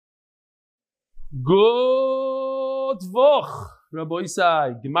Good Woch, Rabbi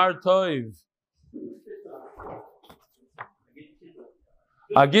Isai, Gemar Toiv.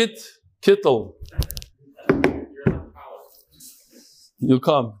 Agit Kittel. You'll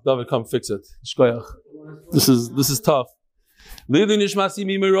come, David, come fix it. Shkoyach. This is tough.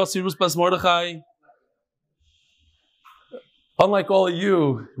 Unlike all of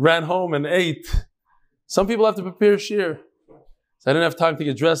you, ran home and ate. Some people have to prepare shir. So I didn't have time to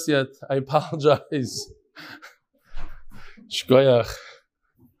get dressed yet. I apologize. Shkoyach.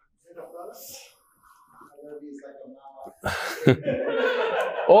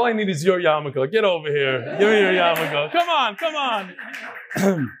 All I need is your yarmulke. Get over here. Give me your yarmulke. Come on.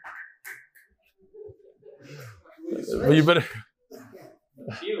 Well, you better.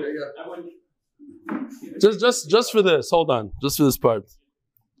 Just for this. Hold on. Just for this part.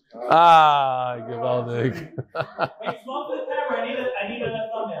 Gewaldig. I need a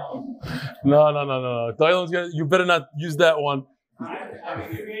thumbnail. No. You better not use that one. I mean,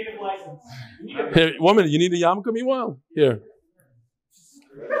 creative license. Here, 1 minute. You need a yarmulke meanwhile? Here.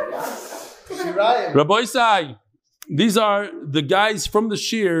 Rabbi Isai, these are the guys from the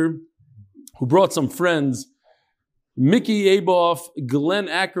shir who brought some friends. Mickey Aboff, Glenn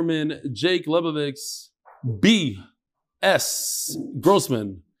Ackerman, Jake Lebovitz, B.S.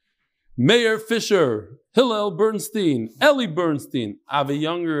 Grossman, Mayor Fisher, Hillel Bernstein, Ellie Bernstein, Ava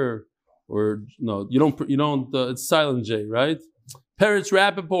Younger, or no, you don't, it's silent J, right? Peretz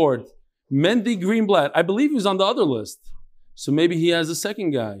Rappaport, Mendy Greenblatt. I believe he was on the other list. So maybe he has a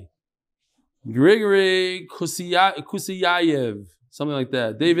second guy. Grigory Kusiyayev, something like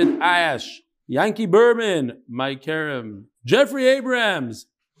that. David Ash, Yankee Berman, Mike Karam, Jeffrey Abrams,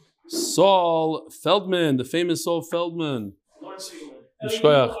 Saul Feldman, the famous Saul Feldman.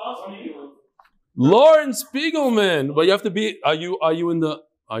 Lauren Spiegelman. But you have to be. Are you on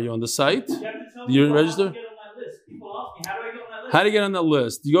the site? Do you register? How do you get on that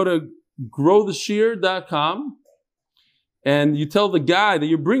list? You go to growtheshear.com and you tell the guy that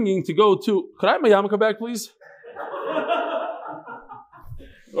you're bringing to go to. Could I have my yarmulke back, please?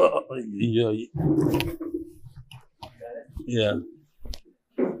 Yeah.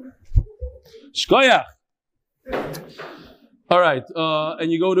 Shkoyach. All right,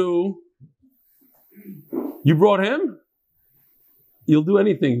 and you go to. You brought him? You'll do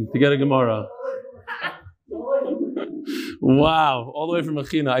anything to get a Gemara. Wow, all the way from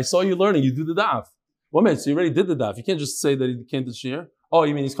Mechina. I saw you learning. You do the daf. 1 minute, so you already did the daf. You can't just say that he came to the shir. Oh,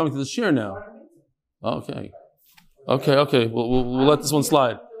 you mean he's coming to the shir now? Okay. We'll let this one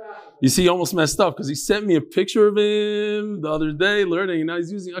slide. You see, he almost messed up because he sent me a picture of him the other day learning, and now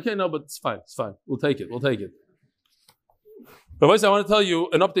he's using. Okay, no, but it's fine. We'll take it. But I want to tell you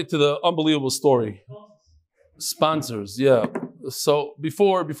an update to the unbelievable story. Sponsors, yeah. So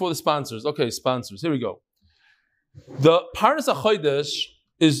before the sponsors, sponsors. Here we go. The Paras HaChodesh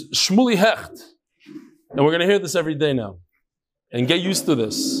is Shmuli Hecht, and we're going to hear this every day now, and get used to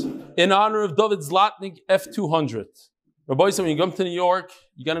this. In honor of David Zlotnik F200. Rabbi said, when you come to New York,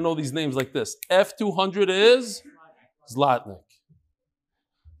 you got to know these names like this. F200 is Zlotnik.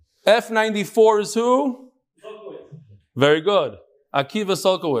 F94 is who? Very good. Akiva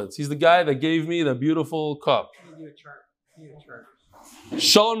Solkowitz. He's the guy that gave me the beautiful cup.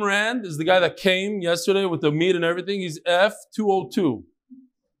 Shalom Rand is the guy that came yesterday with the meat and everything. He's F202.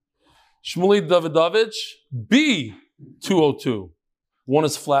 Shmuley Davidovich, B202. One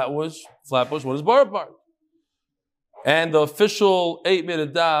is Flatbush, one is Borough Park. And the official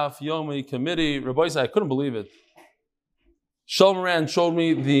 8-minute daf Yomi committee, Rabbi said, I couldn't believe it. Shalom Rand showed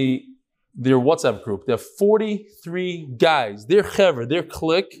me their WhatsApp group. There are 43 guys. They're chever, they're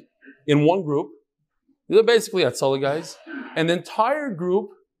clique in one group. They're basically Hatzalah guys. And the entire group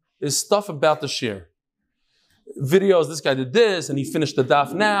is stuff about the shir. Videos, this guy did this, and he finished the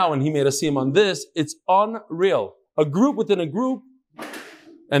daf now, and he made us see him on this. It's unreal. A group within a group,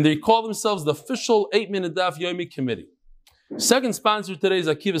 and they call themselves the official 8-minute daf Yomi committee. Second sponsor today is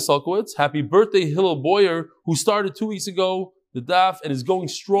Akiva Solkowitz. Happy birthday, Hillel Boyer, who started 2 weeks ago, the daf, and is going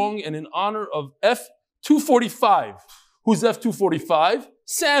strong, and in honor of F245. Who's F245?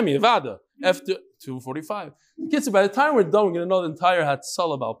 Sammy Avada. F245. Kids, by the time we're done, we're going to know the entire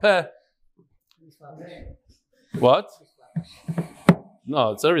Hatzalah Baal Peh. What?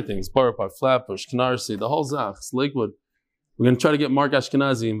 No, it's everything. It's Borough Park, Flatbush, Canarsie, the whole Zach, it's Lakewood. We're going to try to get Mark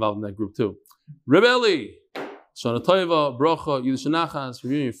Ashkenazi involved in that group too. Rebelli, Shana Toiva, Brocha, Yidush Nachas,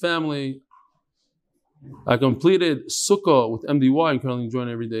 reviewing your family. I completed Sukkah with MDY and currently enjoying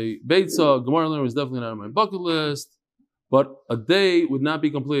every day. Beitza, Gemara learning was definitely not on my bucket list. But a day would not be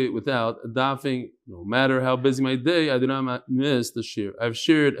complete without dafing. No matter how busy my day, I do not miss the shir. I've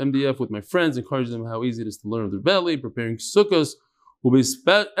shared MDF with my friends, encouraging them how easy it is to learn with their belly. Preparing sukkahs will be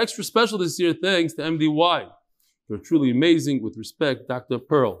extra special this year thanks to MDY. They're truly amazing. With respect, Dr.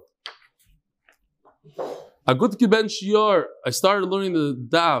 Pearl. Agutki ben Shior. I started learning the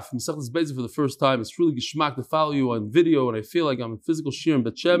daf, Masechtas Beis for the first time. It's truly geschmack to follow you on video, and I feel like I'm in physical shir in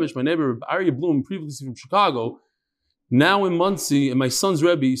Bet Shemesh. My neighbor Aryeh Bloom, previously from Chicago, now in Muncie, and my son's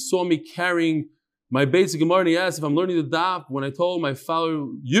Rebbe saw me carrying my basic Gemara, and he asked if I'm learning the daf. When I told him I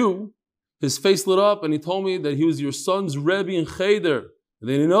follow you, his face lit up, and he told me that he was your son's Rebbe in Cheder. And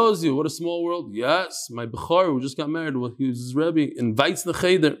then he knows you. What a small world. Yes, my Bechar, who just got married, he was his Rebbe, invites the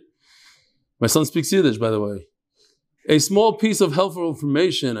Cheder. My son speaks Yiddish, by the way. A small piece of helpful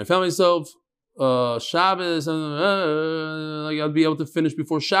information. I found myself Shabbos, like I'd be able to finish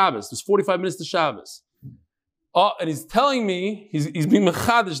before Shabbos. There's 45 minutes to Shabbos. Oh, and he's telling me, he's being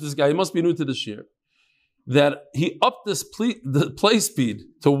mechadish, this guy, he must be new to this year, that he upped the play speed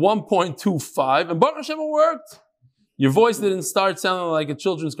to 1.25, and Baruch Hashem it worked. Your voice didn't start sounding like a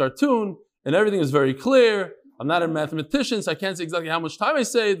children's cartoon, and everything was very clear. I'm not a mathematician, so I can't say exactly how much time I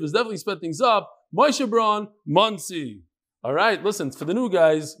saved. It was definitely sped things up. Moshe Braun, Muncie. All right, listen, for the new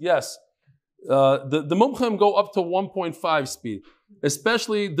guys, yes, the mumchim go up to 1.5 speed,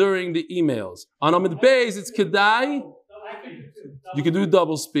 especially during the emails. On Amid Beis, it's kedai. You can do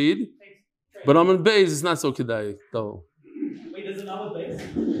double speed, but on Amid Beis, it's not so kedai. Double. Wait, there's an Amid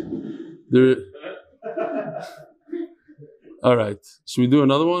Beis? All right, should we do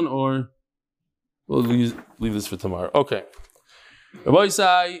another one, or we'll leave this for tomorrow? Okay. Rabbi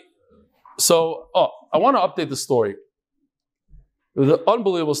Isai. So, I want to update the story. It was an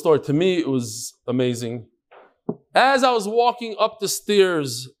unbelievable story. To me, it was amazing. As I was walking up the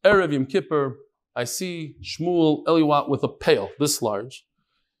stairs, Erev Yom Kippur, I see Shmuel Eliwat with a pail this large,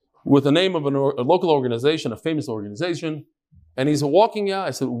 with the name of a local organization, a famous organization, and he's walking out.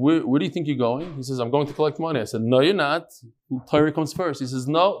 I said, where do you think you're going? He says, I'm going to collect money. I said, no, you're not. Torah comes first. He says,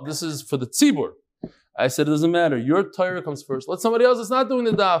 no, this is for the tzibur. I said, it doesn't matter. Your Torah comes first. Let somebody else that's not doing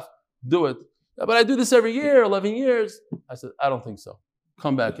the daf do it. But I do this every year, 11 years. I said, I don't think so.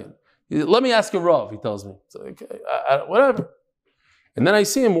 Come back in. He said, let me ask a Rav, he tells me. So, okay, whatever. And then I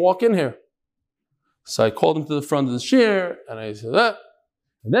see him walk in here. So I called him to the front of the shir, and I said, that.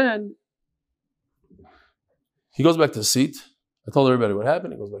 And then he goes back to the seat. I told everybody what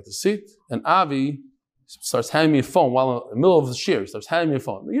happened. He goes back to the seat. And Avi starts handing me a phone while in the middle of the shir. He starts handing me a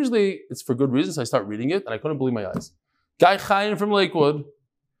phone. Usually it's for good reasons. I start reading it, and I couldn't believe my eyes. Guy Chaim from Lakewood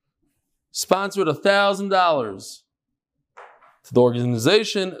sponsored $1,000 to the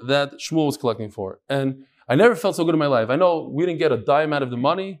organization that Shmuel was collecting for. And I never felt so good in my life. I know we didn't get a dime out of the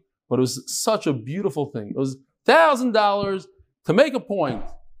money, but it was such a beautiful thing. It was $1,000 to make a point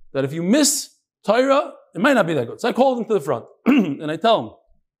that if you miss Torah, it might not be that good. So I called him to the front and I tell him,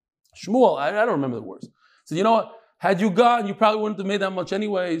 Shmuel, I don't remember the words. I said, you know what? Had you gone, you probably wouldn't have made that much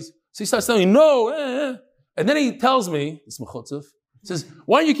anyways. So he starts telling me, no. And then he tells me, this Mechutzev, he says,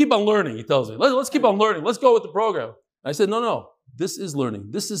 why don't you keep on learning? He tells me, let's keep on learning. Let's go with the program. I said, no. This is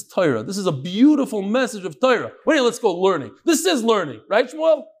learning. This is Torah. This is a beautiful message of Torah. Wait, let's go learning. This is learning. Right,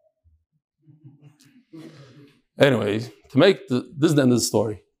 Shmuel? Anyway, to make this is the end of the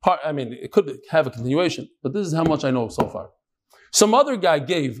story. It could have a continuation, but this is how much I know so far. Some other guy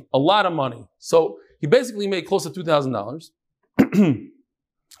gave a lot of money. So he basically made close to $2,000,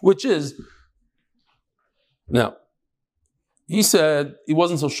 which is, now, he said he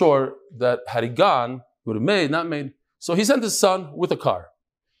wasn't so sure that had he gone, he would have made, not made. So he sent his son with a car.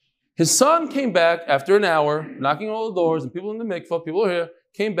 His son came back after an hour, knocking on all the doors, and people in the mikvah, people are here,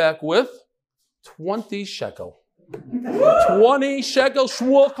 came back with 20 shekel. 20 shekel.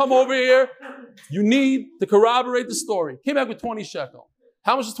 Shmuel, come over here. You need to corroborate the story. Came back with 20 shekel.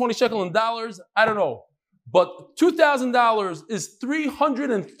 How much is 20 shekel in dollars? I don't know. But $2,000 is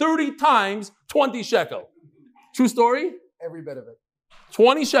 330 times 20 shekel. True story? Every bit of it.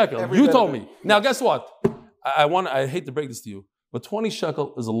 20 shekel. You told me. It. Now, guess what? I hate to break this to you, but 20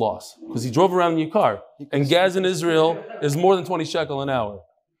 shekel is a loss because he drove around in your car. And gas in Israel is more than 20 shekel an hour.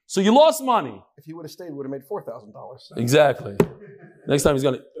 So you lost money. If he would have stayed, he would have made $4,000. Exactly. Next time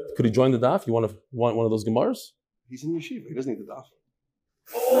could he join the daf? You want one of those Gemaras? He's in yeshiva. He doesn't need the daf.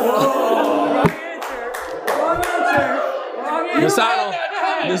 Wrong answer.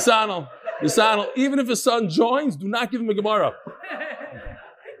 Nisanel, even if his son joins, do not give him a Gemara.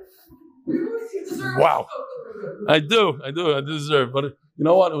 Wow. I do deserve. But you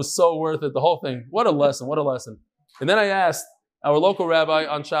know what? It was so worth it, the whole thing. What a lesson. And then I asked our local rabbi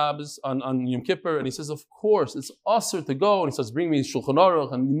on Shabbos, on Yom Kippur, and he says, of course, it's usher to go. And he says, bring me Shulchan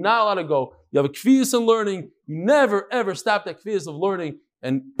Aruch, and you're not allowed to go. You have a kfiyas in learning. You never, ever stop that kfiyas of learning.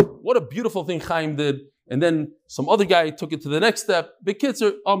 And what a beautiful thing Chaim did. And then some other guy took it to the next step. The kids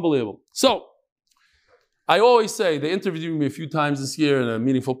are unbelievable. So, I always say, they interviewed me a few times this year, and they're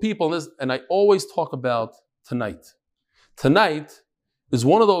meaningful people, and I always talk about tonight. Tonight is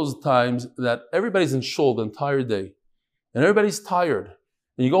one of those times that everybody's in shul the entire day. And everybody's tired.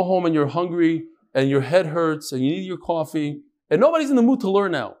 And you go home and you're hungry, and your head hurts, and you need your coffee, and nobody's in the mood to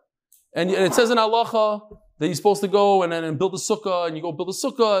learn now. And it says in halacha that you're supposed to go and build a sukkah, and you go build a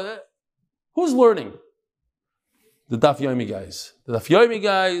sukkah. Who's learning? The Daf Yomi guys. The Daf Yomi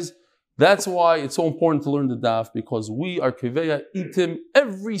guys, that's why it's so important to learn the Daf, because we are Kiveya Itim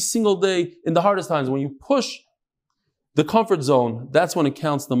every single day in the hardest times. When you push the comfort zone, that's when it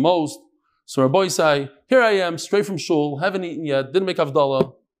counts the most. So Rabbi Isai, here I am, straight from shul, haven't eaten yet, didn't make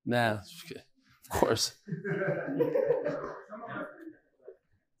Havdalah. Nah, of course.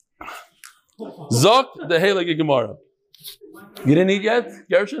 Zok the Heilige Gemara. You didn't eat yet,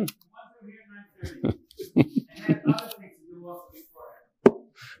 Gershon?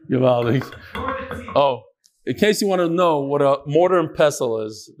 Oh, in case you want to know what a mortar and pestle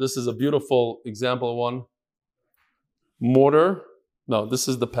is, this is a beautiful example of one. Mortar, no, this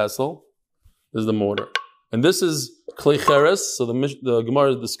is the pestle. This is the mortar. And this is klei cheres, so the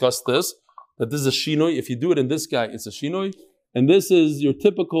Gemara discussed this, that this is a shinoi. If you do it in this guy, it's a shinoi. And this is your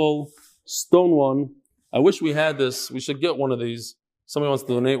typical stone one. I wish we had this. We should get one of these. Somebody wants to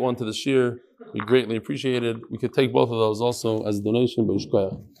donate one to the shir. We greatly appreciate it. We could take both of those also as a donation.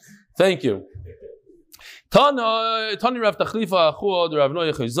 Thank you. Tani Rav Tachlifa Achua, Rav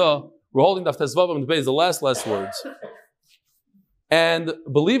Noach Chayza. We're holding Daf Tezvav and the last words. And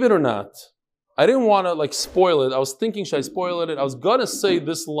believe it or not, I didn't want to spoil it. I was thinking, should I spoil it? I was gonna say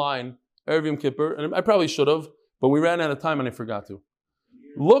this line, Erev Yom Kippur, and I probably should have, but we ran out of time and I forgot to.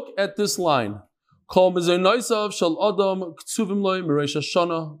 Look at this line.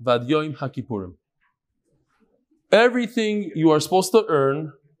 Everything you are supposed to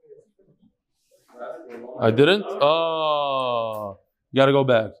earn. I didn't? Oh, you gotta go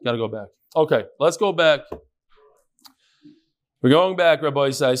back. Okay, let's go back. We're going back, Rabbi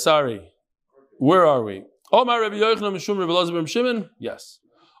Isai. Sorry. Where are we? Omar Rabbi Yochanan Mishum Rabbi Elazar ben Shimon? Yes.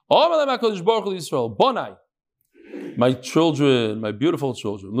 Omar HaKadosh Baruch Hu Yisrael. Bonai. My children, my beautiful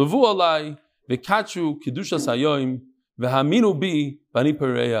children. Levu alai v'kachu kedushas hayoim v'haminu bi v'ani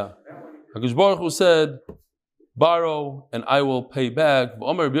pereya. HaKadosh Baruch Hu said, borrow and I will pay back.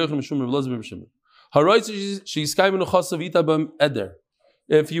 Omar Rabbi Yochanan Mishum Rabbi Elazar ben Shimon. Haroitz she'iskai menuchasav ita b'em eder.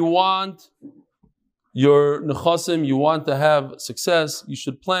 If you want your nechasim, you want to have success, you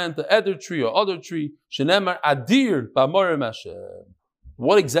should plant the eder tree or other tree. Shenemar adir b'amorim Hashem.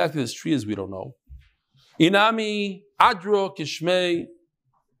 What exactly this tree is, we don't know. Inami adro kishmei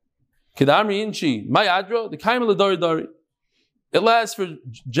kedamri inchi. My adro, the kaim l'dari dari. It lasts for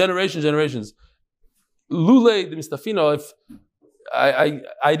generations. Lule the mistafino. If I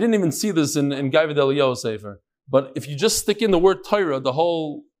didn't even see this in Gaivad Eliyahu Sefer, but if you just stick in the word Torah, the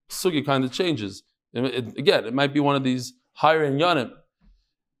whole sugya kind of changes. It might be one of these higher in Yanim.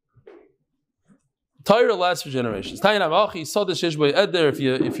 Torah lasts for generations.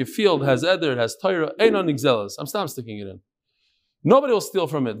 If your field has eder, it has Torah, I'm sticking it in. Nobody will steal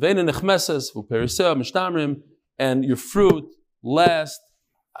from it. And your fruit lasts.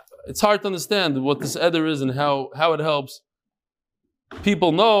 It's hard to understand what this eder is and how it helps.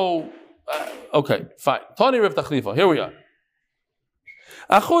 People know. Okay, fine. Tani Rav Tachlifa. Here we are.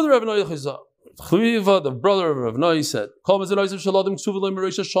 Achud Rav Noach Chayza. Chliva, the brother of Rav Noach, said,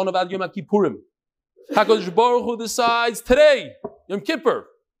 HaKadosh Baruch Hu decides today, Yom Kippur.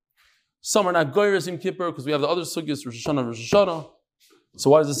 Some are not Goyres Yom Kippur because we have the other sugyas, Rosh Hashanah. So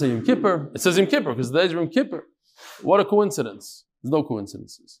why does it say Yom Kippur? It says Yom Kippur because the day is Yom Kippur. What a coincidence. There's no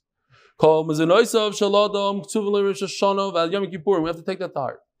coincidences. We have to take that to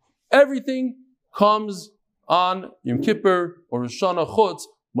heart. Everything comes on Yom Kippur or Rosh Hashanah Chutz,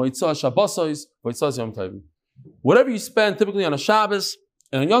 Moitzah Shabbosos, Moitzah Yom Tovim. Whatever you spend typically on a Shabbos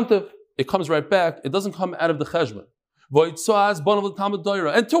and a Yom Tov, it comes right back. It doesn't come out of the cheshbon.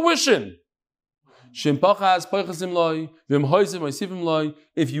 And tuition.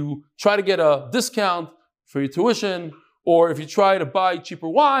 If you try to get a discount for your tuition, or if you try to buy cheaper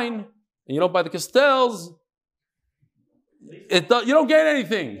wine and you don't buy the Castells, you don't gain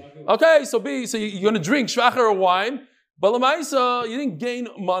anything. Okay, so you're going to drink shvacher wine, but l'maisa you didn't gain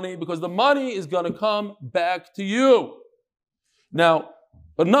money because the money is going to come back to you. Now,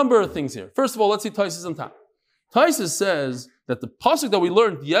 a number of things here. First of all, let's see Taisus and Tam. Taisus says that the pasuk that we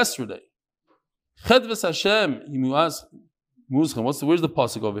learned yesterday, Chedves Hashem, where's the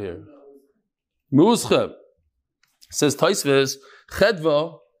pasuk over here? Mu'uzchem. Says Taisus,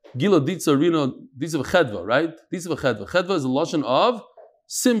 Chedva, Gila Ditza Rino, Ditza Chedva, right? Ditza Chedva. Chedva is a lashon of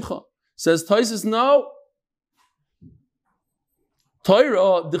Simcha. Says Taisus, no.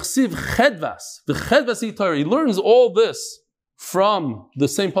 Torah, Dichsiv Chedvas. The Chedvas Torah. He learns all this from the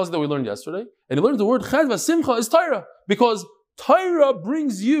same pasuk that we learned yesterday. And he learns the word Chedvas, Simcha, is Torah. Because Torah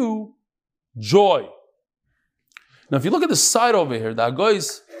brings you joy. Now, if you look at the side over here, the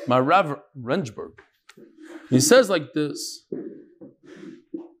Agois Marav Renchberg, he says like this.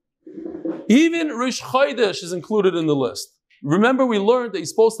 Even Rish Chodesh is included in the list. Remember, we learned that he's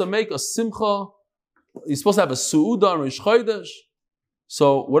supposed to make a Simcha. He's supposed to have a Su'udah on Rish Chodesh.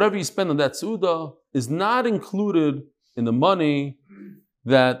 So whatever you spend on that Su'udah is not included in the money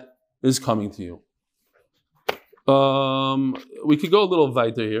that is coming to you. We could go a little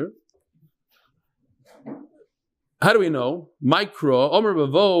weiter here. How do we know? Mikra, Omer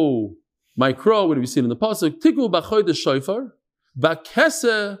Bavo, Mikra, what do we see in the pasuk? Tiku b'chodesh shofar,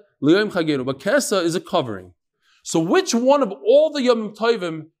 b'kesa liyom chageru. B'kesa is a covering. So which one of all the Yom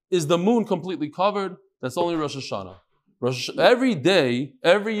Tovim is the moon completely covered? That's only Rosh Hashanah. Every day,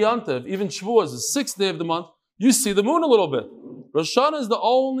 every Yantiv, even Shavuos, the 6th day of the month, you see the moon a little bit. Rosh Hashanah is the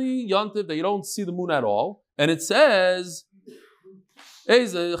only Yantiv that you don't see the moon at all. And it says,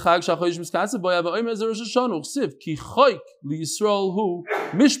 Rosh Hashanah,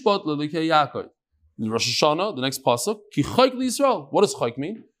 the next pasuk, Ki chayk liYisrael. What does chayk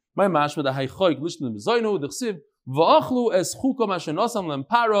mean? My mashma the hay chayk lishnim b'zaynu d'chsiv v'achlu es chukom asher nosam lem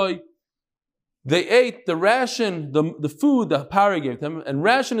paroi. They ate the ration, the food that Paroi gave them, and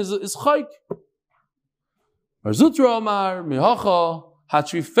ration is chayk. Marzutra Omar mihacha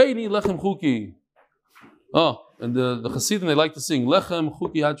hatrifeini lechem chuki. Oh, and the Hasidim, they like to sing lechem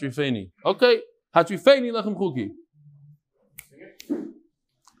chuki hatrifeini. Okay, hatrifeini lechem chuki.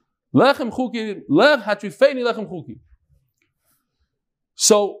 Lechem chuki, hatrifeini lechem chuki.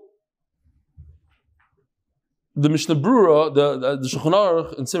 So the Mishnah Brura, the Shulchan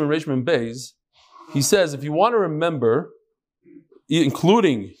Aruch in Simon Reish Beis, he says if you want to remember,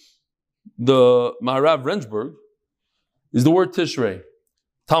 including the Maharav Renchberg, is the word Tishrei.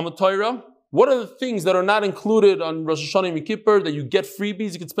 Talmud Torah. What are the things that are not included on Rosh Hashanah and Yom Kippur that you get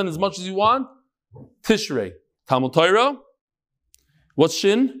freebies, you can spend as much as you want? Tishrei. Talmud Torah. What's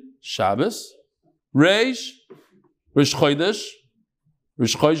Shin? Shabbos. Reish. Rish Chodesh.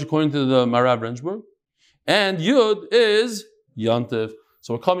 Rish Chodesh according to the Maharav Renchberg. And Yud is Yantiv.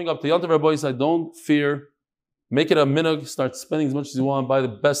 So we're coming up to Yantiv. Rabbi said, don't fear. Make it a minhag. Start spending as much as you want. Buy the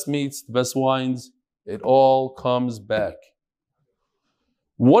best meats, the best wines. It all comes back.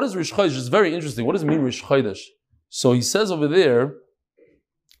 What is Rish Chodesh? It's very interesting. What does it mean, Rish Chodesh? So he says over there,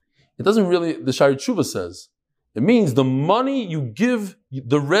 it doesn't really, the Shari Tshuva says, it means the money you give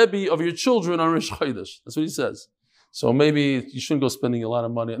the Rebbe of your children on Rish Chodesh. That's what he says. So maybe you shouldn't go spending a lot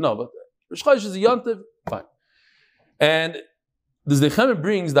of money. No, but Rish Chodesh is a Yantiv. Fine. And the Nechemah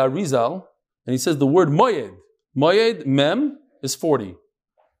brings the Arizal, and he says the word Moyed. Moyed, Mem, is 40.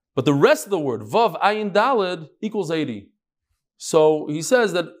 But the rest of the word, Vav, Ayin, Daled, equals 80. So he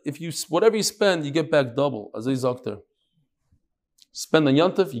says that if you whatever you spend, you get back double. Azay Zakter. Spend on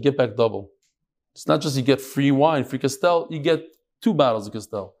Yantif, you get back double. It's not just you get free wine, free Castel, you get 2 bottles of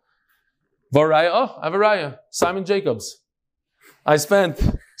Castel. Varaya, oh, I have a raya. Simon Jacobs. I spent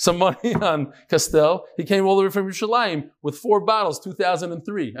some money on Castel. He came all the way from Yerushalayim with 4 bottles,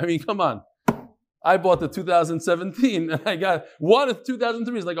 2003. I mean, come on. I bought the 2017 and I got one of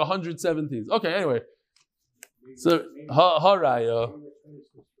 2003 is like 117. Okay, anyway. So, haraya.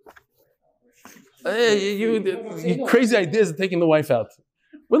 Hey, you crazy ideas of taking the wife out.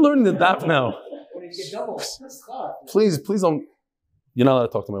 We're learning the daf now. Please don't. You're not allowed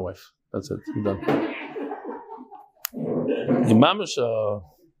to talk to my wife. That's it. You're done. Imamish,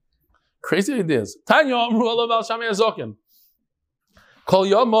 crazy ideas. Tanya Amru Allah al Shami Azokin. Kol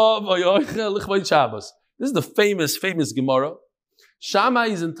Yoma v'yoichel lichvay Shabbos. This is the famous Gemara.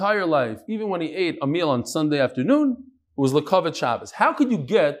 Shammai's entire life, even when he ate a meal on Sunday afternoon, it was l'kavet Shabbos. How could you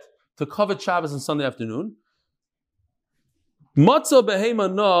get to kavet Shabbos on Sunday afternoon? Matzah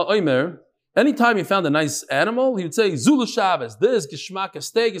behema na oimer. Anytime he found a nice animal, he would say Zulu Shabbos. This geshmak a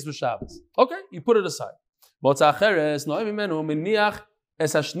steak is for Shabbos. Okay, you put it aside. Matzah acheres na oimenu miniach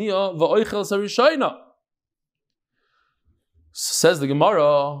es hashniya v'oichel sarishayna. Says the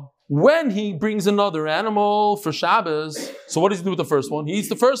Gemara. When he brings another animal for Shabbos, so what does he do with the first one? He eats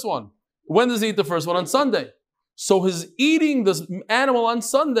the first one. When does he eat the first one? On Sunday. So his eating this animal on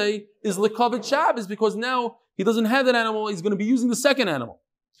Sunday is l'kavet Shabbos because now he doesn't have that animal, he's going to be using the second animal.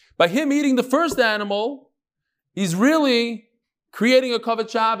 By him eating the first animal, he's really creating a covet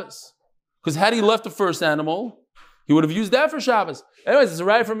Shabbos. Because had he left the first animal, he would have used that for Shabbos. Anyways, it's a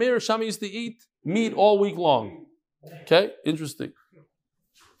right from here. Shama used to eat meat all week long. Okay, interesting.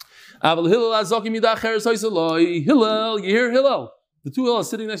 Hillel, you hear Hillel? The two Hillel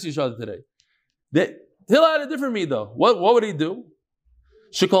sitting next to each other today. Hillel had a different meat though. What would he do?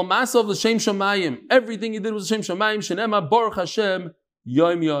 Shekol masav l'shem shamayim. Everything he did was l'shem shamayim. Shenema baruch Hashem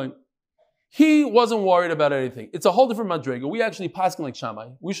yom yom. He wasn't worried about anything. It's a whole different madrega. We actually paskin like Shammai.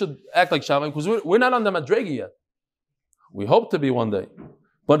 We should act like Shammai because we're not on the madrega yet. We hope to be one day.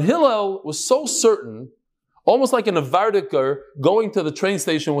 But Hillel was so certain, almost like an Avardiker going to the train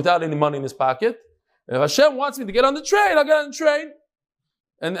station without any money in his pocket. If Hashem wants me to get on the train, I'll get on the train.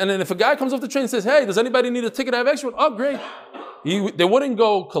 And then if a guy comes off the train and says, hey, does anybody need a ticket? I have extra. Oh, great. They wouldn't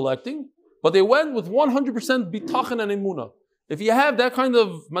go collecting, but they went with 100% bitachon and emunah. If you have that kind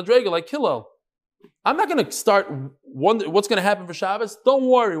of madrega like Hillel, I'm not going to start wondering what's going to happen for Shabbos. Don't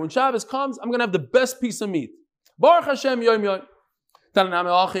worry. When Shabbos comes, I'm going to have the best piece of meat. Baruch Hashem yom yom.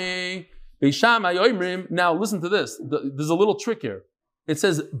 Now listen to this. There's a little trick here. It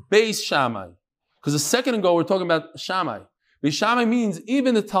says Beis Shammai. Because a second ago we're talking about Shammai. Beis Shammai means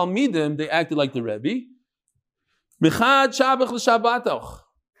even the Talmidim, they acted like the Rebbe.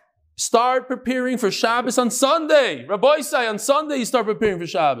 Start preparing for Shabbos on Sunday. Rabbi say on Sunday you start preparing for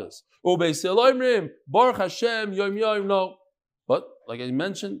Shabbos. Baruch Hashem yom yom. No. But like I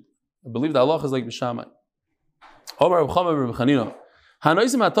mentioned, I believe the halacha is like Beis Shammai.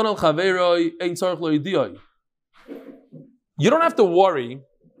 You don't have to worry.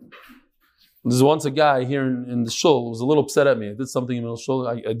 There's once a guy here in the shul who was a little upset at me. I did something in the shul.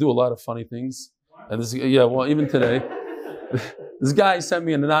 I do a lot of funny things. And even today, this guy sent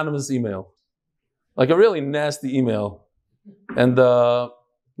me an anonymous email. Like a really nasty email. And the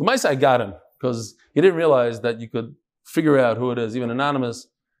mice I got him because he didn't realize that you could figure out who it is, even anonymous.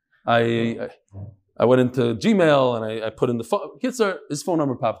 I went into Gmail and I put in the phone. Kitzur, his phone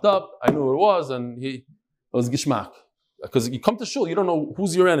number popped up. I knew who it was, and it was Gishmak. Because you come to shul, you don't know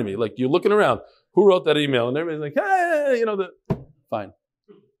who's your enemy. Like you're looking around, who wrote that email, and everybody's like, hey, fine.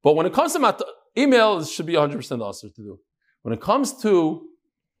 But when it comes to email, it should be 100% asur to do. When it comes to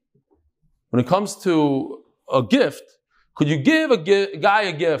a gift, could you give a guy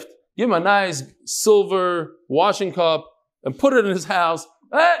a gift? Give him a nice silver washing cup and put it in his house.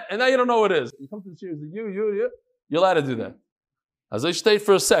 And now you don't know what it is. You come to the cheers, you're allowed to do that. As I stayed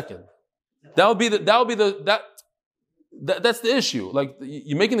for a second, that's the issue. Like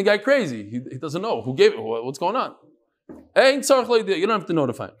you're making the guy crazy. He doesn't know who gave it. What's going on? You don't have to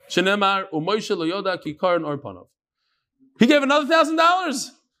notify him. He gave another $1,000.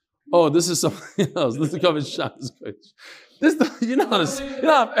 Oh, this is something else. This is coming Shabbos. You know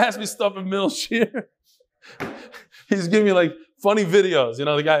how ask me stuff in middle shear. He's giving me like funny videos.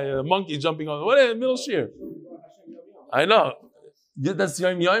 The guy, a monkey jumping on. What is middle shear? I know. That's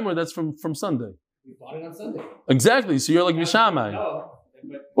Yom Yom or that's from Sunday? We bought it on Sunday. Exactly. So you're like Beis Shammai. No.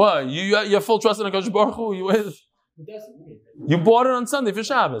 What? You have full trust in HaKadosh Baruch Hu? You bought it on Sunday for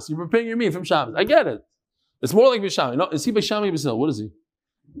Shabbos. You're preparing your meat from Shabbos. I get it. It's more like Beis Shammai. No, is he Beis Shammai or Beis Hillel? What is he?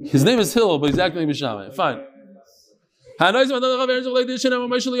 His name is Hillel, but he's acting like Beis Shammai. Fine.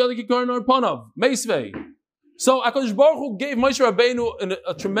 So HaKadosh Baruch Hu gave Moshe Rabbeinu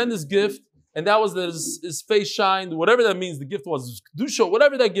a tremendous gift, and that was that his face shined, whatever that means. The gift was kedusha,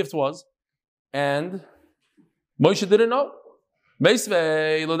 whatever that gift was, and Moshe didn't know.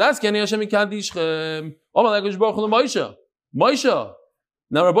 Moshe,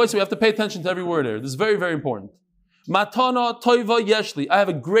 now Rabbi, so we have to pay attention to every word here. This is very, very important. Matana toiva yeshli. I have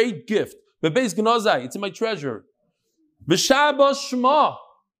a great gift. Bebeis gnozai. It's in my treasure. V'Shabbos shema.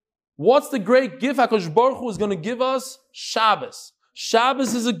 What's the great gift HaKadosh Baruch Hu is going to give us? Shabbos.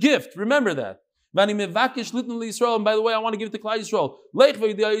 Shabbos is a gift. Remember that. And by the way, I want to give it to Klal Yisrael.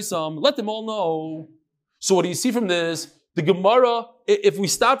 Let them all know. So what do you see from this? The Gemara, if we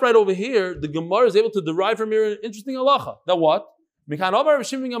stop right over here, the Gemara is able to derive from here an interesting halacha. That what? If you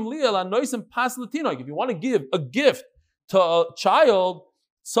want to give a gift to a child,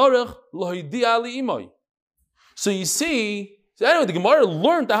 so you see, anyway, the Gemara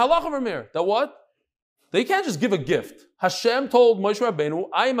learned the halacha from here. That what? They can't just give a gift. Hashem told Moshe Rabbeinu,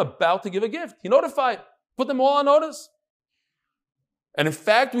 I am about to give a gift. He notified, put them all on notice. And in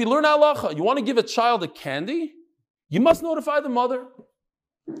fact, we learn halacha. You want to give a child a candy? You must notify the mother.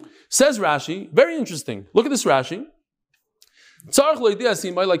 Says Rashi, very interesting. Look at this Rashi.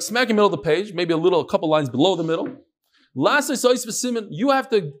 Like smack in the middle of the page, maybe a couple lines below the middle. You have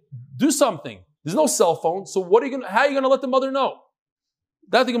to do something. There's no cell phone. So how are you going to let the mother know?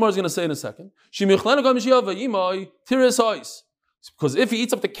 That the Gemara is going to say in a second. Because if he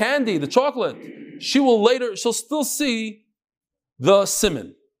eats up the candy, the chocolate, she'll still see the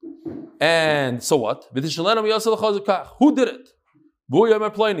siman. And so what? Who did it?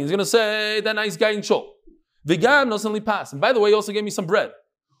 He's going to say, that nice guy in shul. Vigam knows only pass. And by the way, he also gave me some bread.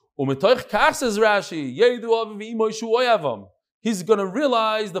 Says Rashi, he's going to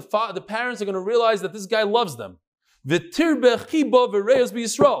realize, the parents are going to realize that this guy loves them. You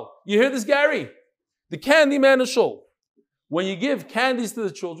hear this, Gary? The candy man of shul. When you give candies to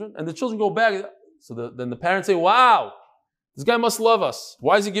the children, and the children go back, then the parents say, wow, this guy must love us.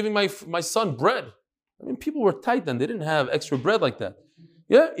 Why is he giving my son bread? I mean, people were tight then. They didn't have extra bread like that.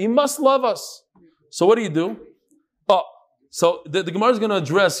 Yeah, he must love us. So what do? Oh, so the Gemara is going to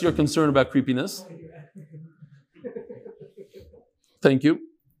address your concern about creepiness. Thank you.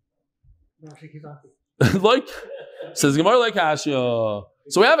 Says Gemara like Kasha.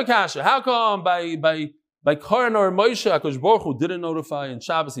 So we have a Kasha. How come by Karan or Moshe, HaKadosh Baruch Hu didn't notify, and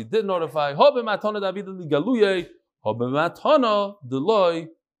Shabbos he did notify? The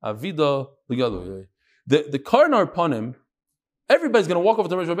Karan or Panim, everybody's going to walk over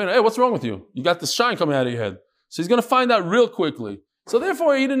to Moshe Rabbeinu. Hey, what's wrong with you? You got this shine coming out of your head. So he's going to find out real quickly. So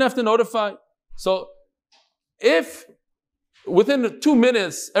therefore, he didn't have to notify. So if within 2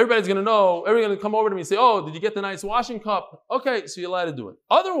 minutes, everybody's going to know, everybody's going to come over to me and say, oh, did you get the nice washing cup? Okay, so you're allowed to do it.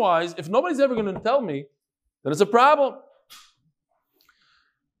 Otherwise, if nobody's ever going to tell me, then it's a problem.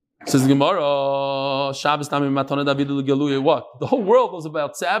 Says the Gemara, Shabbos Tamim Matana David L'Galuye. What? The whole world knows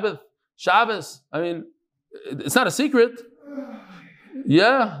about Sabbath, Shabbos. I mean, it's not a secret.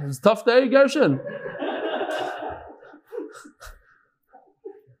 Yeah, it's a tough day, Gershon.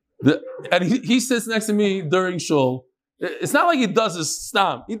 And he sits next to me during shul. It's not like he does this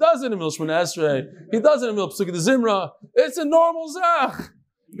stam. He does it in Mil Shmona Esrei. He does it in Mil Pesukei Zimra. It's a normal zach.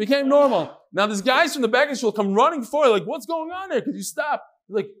 It became normal. Now these guys from the back of the shul come running forward, like, what's going on there? Could you stop?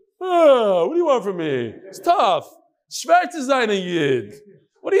 They're like, oh, what do you want from me? It's tough. Schwarz is ein Yid.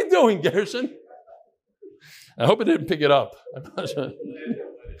 What are you doing, Gershon? I hope it didn't pick it up. I'm not sure.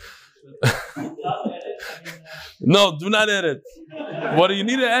 No, do not edit. What you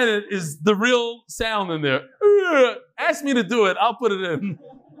need to edit is the real sound in there. Ask me to do it. I'll put it in.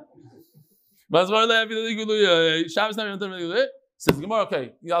 Says Gemara,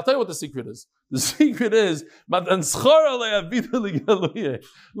 okay, I'll tell you what the secret is. The secret is, look what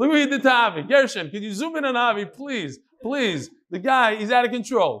he did to Avi. Gershon, could you zoom in on Avi, please? Please. The guy, he's out of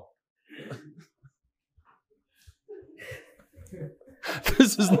control.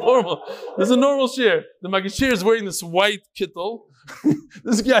 This is normal. This is a normal shir. The Maggid Shir is wearing this white kittel.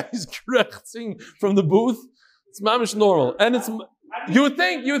 This guy is correcting from the booth. It's mamish normal, and it's. You would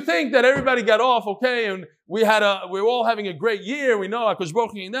think that everybody got off okay, and we were all having a great year. We know HaKadosh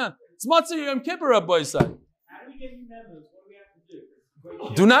Baruch Hu came down. It's Matzah Yom Kippur, Rabbi Isai. How do we get you members? What do we have to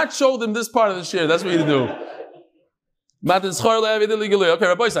do? Do not show them this part of the shir. That's what you do. Okay,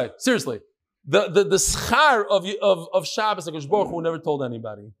 Rabbi Isai. Seriously. The schar of Shabbos, HaKadosh Baruch Hu never told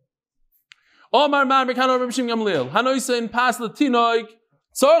anybody. Omar man bekano Rabbi Shimon Gamliel. Hanoisa in pas latinoik.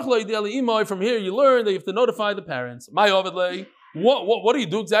 Tzarich lo yidei imoi. From here you learn that you have to notify the parents. My ovedlei. What do you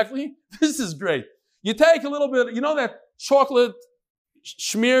do exactly? This is great. You take a little bit, you know that chocolate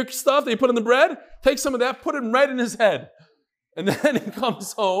schmear stuff that you put in the bread? Take some of that, put it right in his head. And then he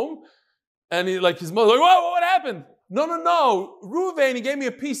comes home and his mother, like, whoa, what happened? No. Ruvain, he gave me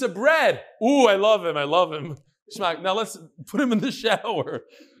a piece of bread. Ooh, I love him. Now let's put him in the shower.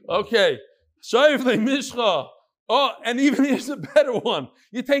 Okay. Mishcha. Oh, and even here's a better one.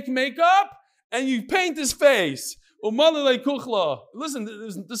 You take makeup and you paint his face. Listen,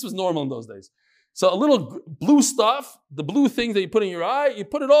 this was normal in those days. So a little blue stuff, the blue things that you put in your eye, you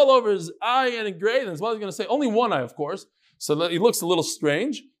put it all over his eye and in gray, and his mother's going to say, only one eye, of course. So that he looks a little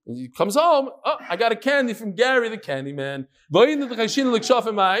strange. And he comes home, oh, I got a candy from Gary the candy man. But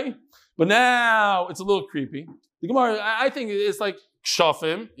now it's a little creepy. The Gemara, I think it's like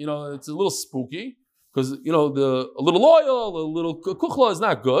kshafim, it's a little spooky, because, a little oil, a little kuchla is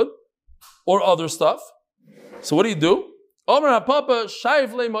not good, or other stuff. So what do?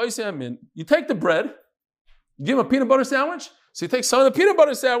 You take the bread, you give him a peanut butter sandwich. So you take some of the peanut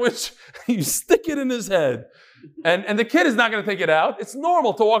butter sandwich, you stick it in his head. And the kid is not going to take it out. It's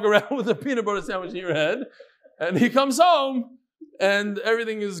normal to walk around with a peanut butter sandwich in your head. And he comes home, and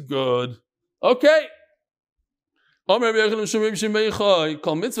everything is good. Okay. All HaKadosh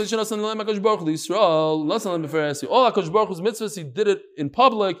Baruch Hu's mitzvahs, he did it in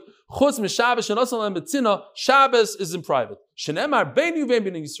public. Shabbos is in private.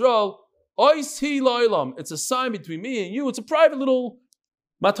 It's a sign between me and you. It's a private little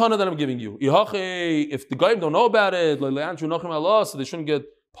matana that I'm giving you. If the goyim don't know about it, so they shouldn't get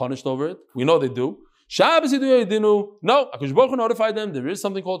punished over it. We know they do. Shabbos no, HaKadosh Baruch Hu notified them. There is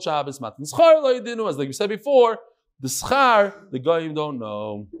something called Shabbos. Matan schar lo yidinu, as like we said before, the schar the goyim don't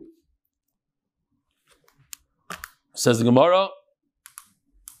know. Says the Gemara,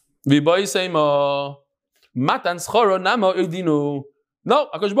 V'boy seima matan scharo nama yidinu. No,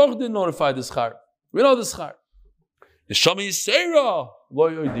 HaKadosh Baruch Hu didn't notify the schar. We know the schar. Neshama Yisera lo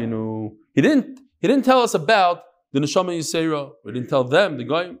yidinu. He didn't tell us about the Neshama Yisera. We didn't tell them the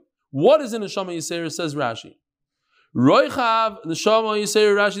goyim. What is in Neshama Yisera, says Rashi. Roichav Neshama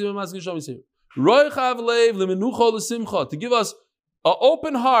Yisera, Rashi Neshama Yisera. Roichav leiv lemenucha lesimcha, to give us an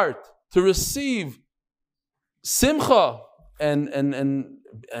open heart to receive simcha and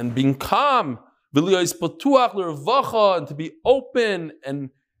being calm, v'liyos patuach l'revacha, and to be open and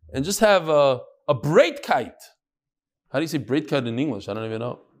just have a breitkeit. How do you say breitkeit in English? I don't even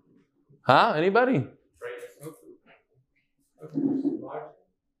know. Huh? Anybody?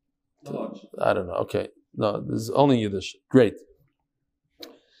 I don't know. Okay. No, this is only Yiddish. Great.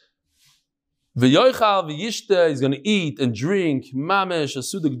 V'yoichal v'yishte, he's going to eat and drink. Mamesh,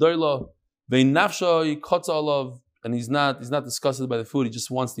 asuda g'doyla. V'nafsha yikotza olav, and he's not disgusted by the food. He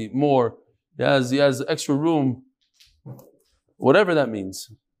just wants to eat more. He has extra room. Whatever that means.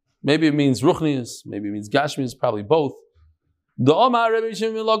 Maybe it means ruchnius. Maybe it means gashmius. Probably both. The Omar Rebbe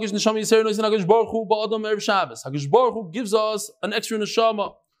Shimon Lagish Neshama Yisrael Noisin HaKadosh Baruch Hu Ba'adam Erev Shabbos. HaKadosh Baruch Hu gives us an extra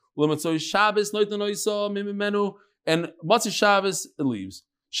neshama. L'matzoi Shabbos Noitan Noisa Mimimenu, and Matzah Shabbos it leaves.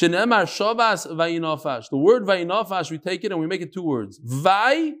 Shenemar Shabbos Vayinafash. The word Vayinafash, we take it and we make it two words.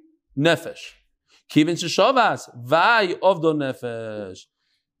 Vay Nefesh. Kivin Shabbos Vay Ovdo Nefesh.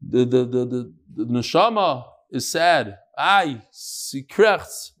 The neshama is sad. Ay, si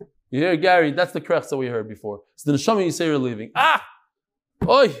krechts. You hear, Gary? That's the krechts that we heard before. It's the neshama Yisrael leaving.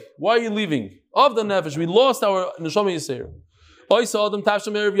 Oi, why are you leaving? Of the nefesh, we lost our neshama Yisrael. Oi, so Adam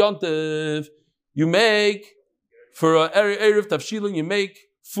Tavsham Erev Yontev. You make for Erev Tavshilin. You make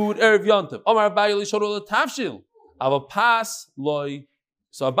food Erev Yontev. Omar Abaye Lishorol Tavshil. Ava pas loy.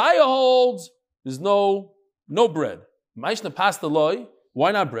 So Abaye holds there's no bread. Maishna pasta loy.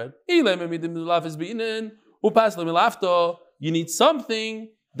 Why not bread? You need something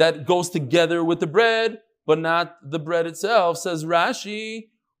that goes together with the bread, but not the bread itself, says Rashi.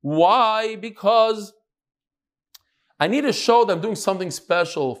 Why? Because I need to show that I'm doing something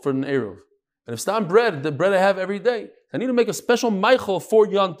special for an Eruv. And if it's not bread, the bread I have every day, I need to make a special Meichel for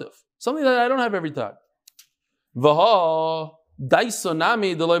Yontif. Something that I don't have every time. Vaha, daisa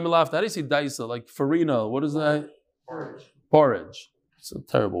nami deloy melafta. How do you say daisa? Like farina. What is that? Porridge. It's a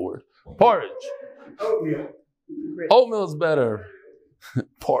terrible word. Porridge. Oatmeal is better.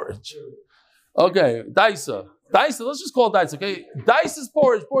 Porridge. Okay, daisa. Daisa, let's just call it daisa, okay? Daisa is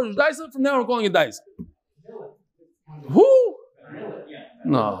porridge. Porridge, daisa, from now on we're calling it daisa. Who?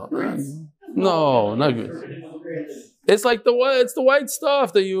 No, not good. It's like it's the white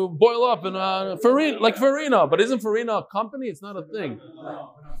stuff that you boil up in farina, like farina. But isn't farina a company? It's not a thing.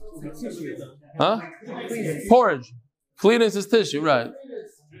 Huh? Porridge. Cleanest is tissue, right?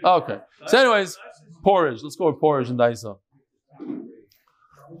 Okay. So anyways, porridge. Let's go with porridge and daisa.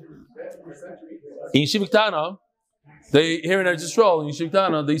 In Shivktana, here in Eretz Yisrael, in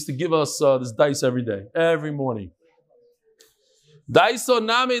Shivktana, they used to give us this dice every day, every morning. Daisa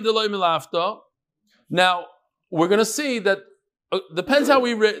nami deloy milafta. Now, we're going to see that, depends how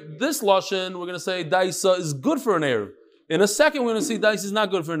we read this lashon, we're going to say daisa is good for an Erev. In a second, we're going to see daisa is not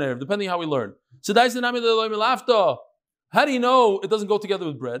good for an Erev, depending how we learn. So daisa nami deloy milafta. How do you know it doesn't go together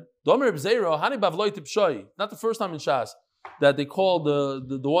with bread? Not the first time in Shas that they call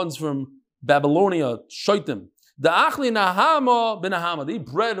the ones from Babylonia shoitim. The achli nahama benahama. They eat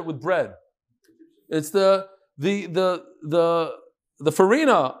bread with bread. It's the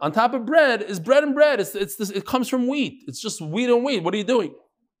farina on top of bread is bread and bread. It comes from wheat. It's just wheat and wheat. What are you doing?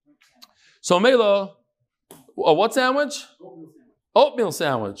 So Mela, what sandwich? Oatmeal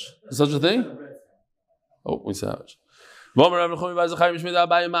sandwich. Is such a thing? Oatmeal sandwich. It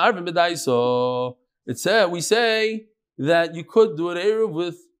said we say that you could do an Eruv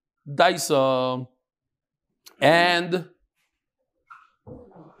with daisa, and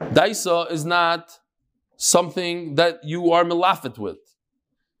daisa is not something that you are melafet with.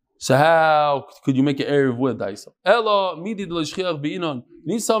 So how could you make an Eruv with daisa? Elo midi d'leishchiach beinon.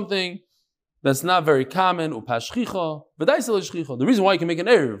 You need something that's not very common. Upashchicha, but daisa leishchicha. The reason why you can make an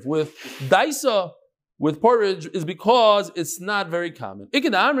Eruv with daisa with porridge is because it's not very common.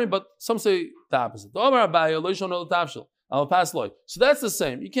 But some say the opposite. I'll pass loy. So that's the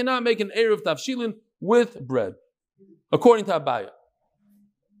same. You cannot make an eruv tafshilin with bread, according to Abaya.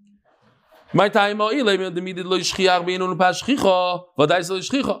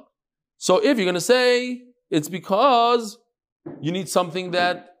 So if you're going to say it's because you need something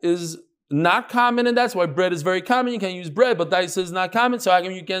that is not common, and that's why bread is very common. You can't use bread, but daisa is not common. So how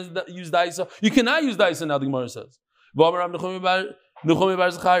come you can use daisa? You cannot use daisa now. The Gemara says.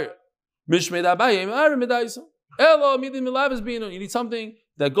 You need something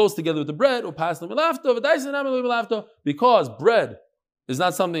that goes together with the bread, because bread is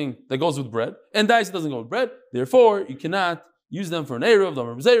not something that goes with bread, and daisa doesn't go with bread. Therefore, you cannot use them for an eruv.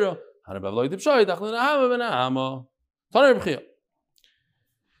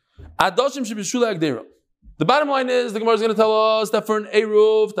 The bottom line is, the Gemara is going to tell us that for an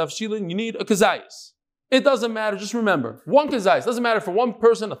eruv tafshilin, you need a kazayas. It doesn't matter, just remember, one kazayas. Doesn't matter for one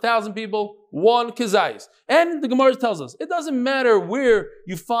person, 1,000 people, one kazayas. And the Gemara tells us, it doesn't matter where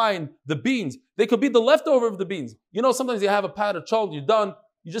you find the beans. They could be the leftover of the beans. You know, sometimes you have a pot of chalk, you're done,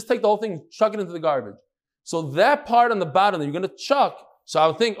 you just take the whole thing, chuck it into the garbage. So that part on the bottom that you're going to chuck, so I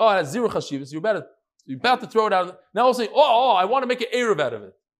would think, oh, that's zero chashivas, you're about to throw it out. Now I'll say, I want to make an eruv out of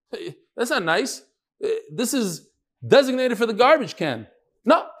it. That's not nice. This is designated for the garbage can.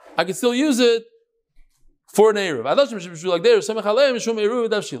 No, I can still use it for an eruv. But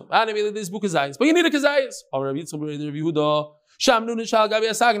you need a kazayas.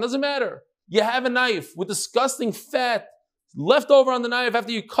 It doesn't matter. You have a knife with disgusting fat left over on the knife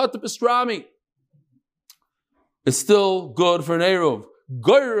after you cut the pastrami. It's still good for an eruv.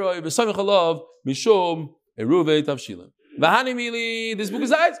 This book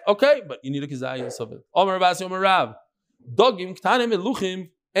is okay, but you need a kazayas of it. Omer Rabasi, Omer Rav. Dogim ktanim eluchim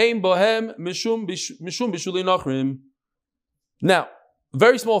ein bohem mishum bishuli nachrim. Now,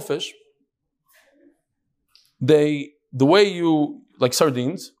 very small fish. The way you like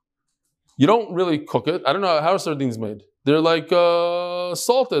sardines, you don't really cook it. I don't know how are sardines made. They're like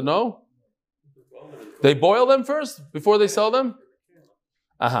salted, no? They boil them first before they sell them.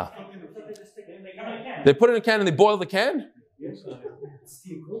 They put it in a can and they boil the can?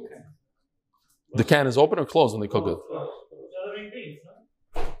 The can is open or closed when they cook it?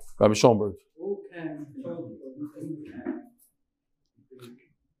 Rabbi Schoenberg.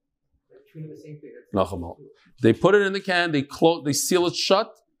 They put it in the can, they seal it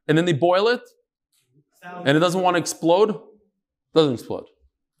shut, and then they boil it, and it doesn't want to explode. It doesn't explode.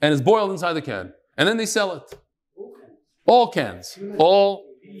 And it's boiled inside the can. And then they sell it. All cans. All.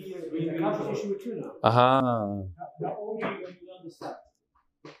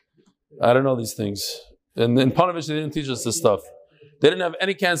 I don't know these things. And in Panovich, they didn't teach us this stuff. They didn't have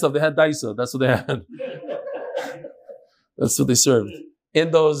any canned stuff. They had daisa. That's what they had. That's what they served.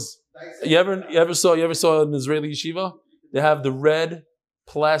 In those, you ever saw an Israeli yeshiva? They have the red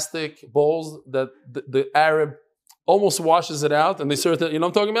plastic bowls that the Arab almost washes it out, and they serve it. You know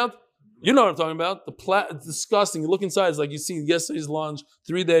what I'm talking about? You know what I'm talking about. It's disgusting. You look inside, it's like you see yesterday's lunch,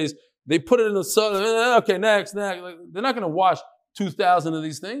 3 days. They put it in the sun. Okay, next. Like, they're not going to wash 2,000 of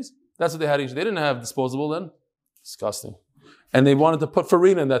these things. That's what they had. They didn't have disposable then. Disgusting. And they wanted to put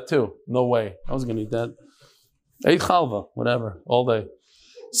farina in that too. No way. I was going to eat that. I eat chalva, whatever, all day.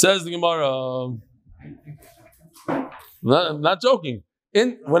 Says the Gemara. Not joking.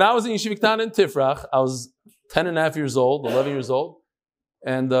 When I was in Yeshiva K'tana in Tifrach, I was 10 and a half years old, 11 years old.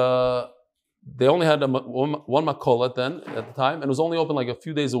 And they only had one makolet then, at the time, and it was only open like a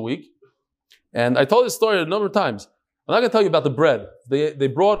few days a week. And I told this story a number of times. I'm not going to tell you about the bread. They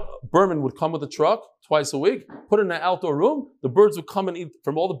brought, Berman would come with a truck twice a week, put it in an outdoor room. The birds would come and eat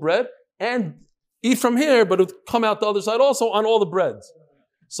from all the bread and eat from here, but it would come out the other side also on all the breads.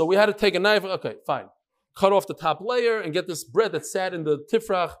 So we had to take a knife, okay, fine. Cut off the top layer and get this bread that sat in the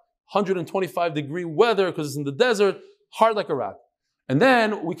Tifrach, 125 degree weather because it's in the desert, hard like a rock. And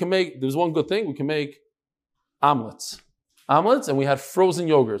then we can make, there's one good thing, we can make omelets. Omelets, and we had frozen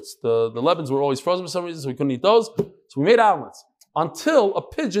yogurts. The leavens were always frozen for some reason, so we couldn't eat those. So we made omelets until a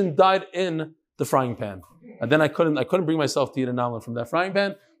pigeon died in the frying pan. And then I couldn't bring myself to eat an omelet from that frying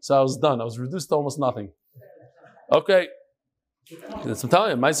pan, so I was done. I was reduced to almost nothing. Okay. I'm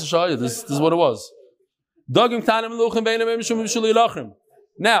telling you, Ma'aser Shaya, this is what it was.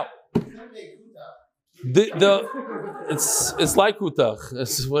 Now, it's like kutach.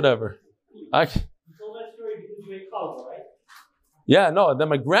 It's whatever. Yeah, no. Then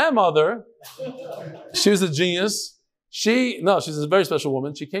my grandmother, she was a genius. She's a very special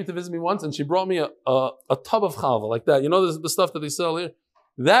woman. She came to visit me once and she brought me a tub of chalva like that. You know the stuff that they sell here?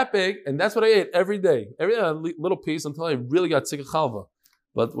 That big, and that's what I ate every day. Every day, a little piece until I really got sick of chalva.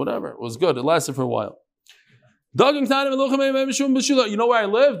 But whatever, it was good. It lasted for a while. You know where I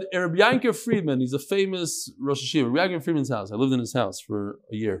lived? In Rabbi Yanker Friedman. He's a famous Rosh Hashiva. Rabbi Yanker Friedman's house. I lived in his house for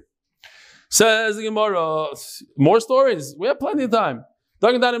a year. Says the Gemara, more stories. We have plenty of time.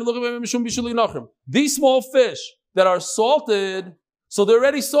 These small fish that are salted, so they're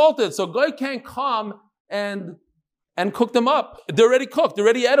already salted. So guy can't come and cook them up. They're already cooked. They're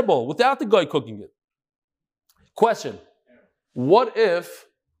already edible without the guy cooking it. Question. What if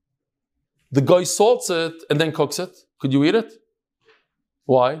the guy salts it and then cooks it? Could you eat it?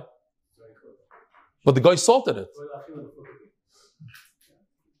 Why? But the guy salted it.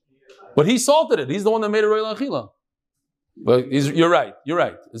 But he salted it. He's the one that made it roy l'achila. But you're right.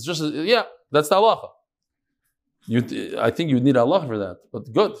 It's just, that's the halacha. I think you need halacha for that.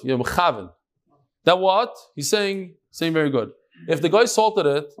 But good. You have chavin. That what? He's saying very good. If the guy salted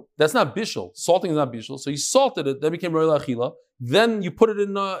it, that's not bishul. Salting is not bishul. So he salted it, then became roy l'achila. Then you put it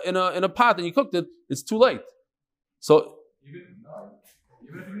in a pot and you cooked it. It's too late. So even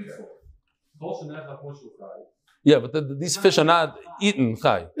if you eat salt, yeah, but these fish are not eaten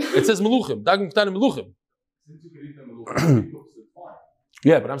chai. It says meluchim. Dagim k'tanim meluchim.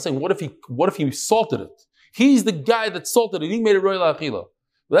 Yeah, but I'm saying, what if he salted it? He's the guy that salted it. He made it roy l'achila.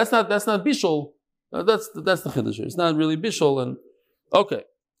 That's not bishul. That's the chiddush. It's not really bishul. And okay.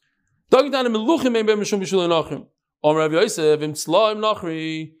 But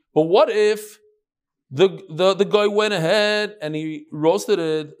what if the guy went ahead and he roasted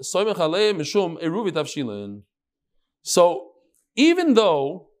it? So even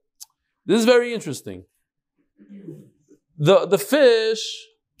though this is very interesting, the fish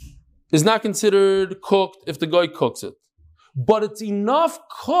is not considered cooked if the guy cooks it, but it's enough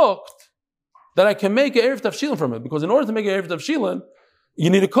cooked that I can make an erev tafshilin from it. Because in order to make an erev tafshilin, you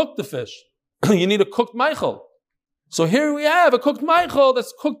need to cook the fish. You need a cooked meichel. So here we have a cooked meichel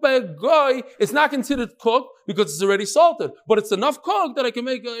that's cooked by a guy. It's not considered cooked because it's already salted, but it's enough cooked that I can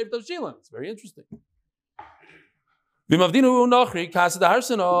make an erev tafshilin. It's very interesting. And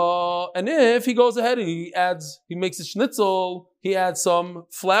if he goes ahead and he makes a schnitzel, he adds some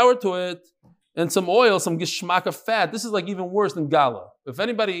flour to it and some oil, some geschmack of fat. This is like even worse than gala. If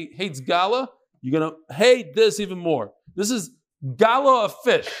anybody hates gala, you're going to hate this even more. This is gala of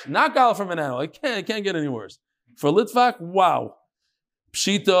fish, not gala from an animal. It can't get any worse. For Litvak, wow.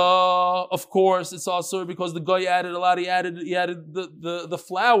 Pshita, of course, it's also because the guy added a lot. He added the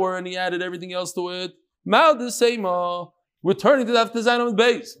flour and he added everything else to it. Mal the same. We're turning to that design on the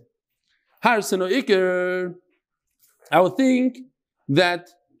base. Harsin or Iker. I would think that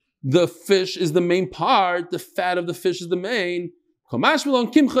the fish is the main part. The fat of the fish is the main. When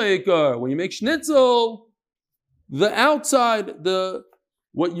you make schnitzel, the outside,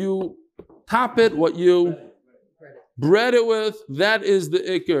 what you top it, what you bread it with, that is the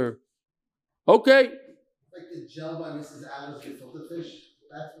Iker. Okay. Like the gel by Mrs. Adams gefilte fish.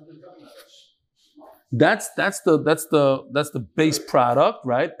 That's what they're talking about. That's the base product,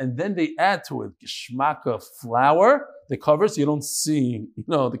 right? And then they add to it geschmacka flour. They cover so you don't see,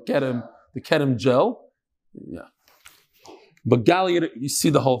 the kedim gel. Yeah. But gala, you see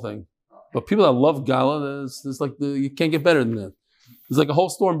the whole thing. But people that love gala, there's like you can't get better than that. There's like a whole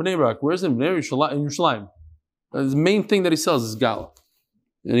store in Bnei Brak. Where's it? In Yerushalayim. The main thing that he sells is gala,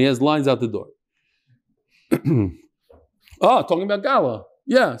 and he has lines out the door. Talking about gala.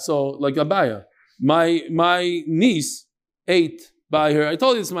 Yeah. So like Abaya. My niece ate by her. I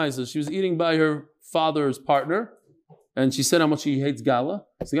told you this, Maisa. She was eating by her father's partner, and she said how much she hates gala.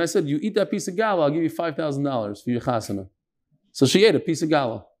 So the guy said, "You eat that piece of gala, I'll give you $5,000 for your chasana." So she ate a piece of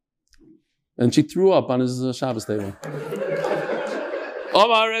gala, and she threw up on his Shabbos table.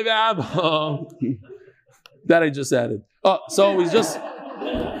 That I just added. So he's just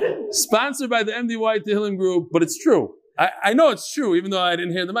sponsored by the MDY Tehillim Group, but it's true. I know it's true, even though I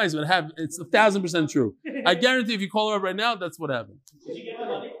didn't hear the mice, but it's 1,000% true. I guarantee if you call her up right now, that's what happened. Did she get the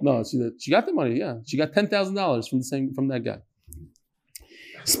money? No, she got the money, yeah. She got $10,000 from that guy.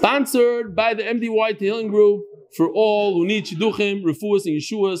 Sponsored by the MDY Tehillim Group for all who need Shidduchim, Refuas, and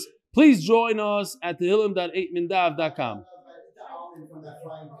Yeshuas. Please join us at tehillim.8mindav.com.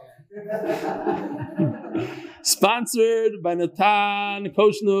 Sponsored by Natan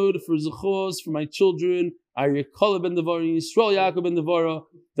Koshnud for Zechos, for my children, Arya Kola ben Devara, Yisrael Yaakov ben Devara,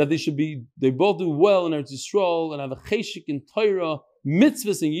 that they both do well in Eretz Yisrael and have a cheshik in Torah,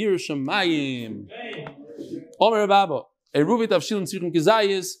 mitzvahs in Yerushalayim. Omer Rabba, a Ruvit Avshilin Tzirchim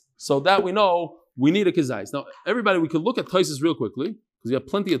Kizayis, so that we know we need a Kizayis. Now, everybody, we could look at Taisus real quickly, because we have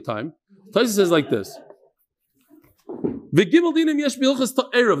plenty of time. Taisus says like this. The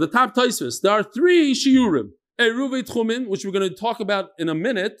top Taisus, there are 3 shiurim. A Ruvit Chumin, which we're going to talk about in a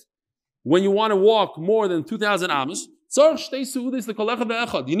minute, when you want to walk more than 2,000 amos,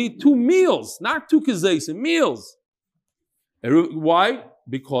 you need 2 meals, not 2 kazaysim, meals. Why?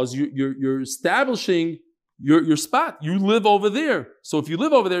 Because you're establishing your spot. You live over there. So if you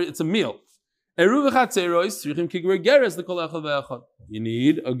live over there, it's a meal. You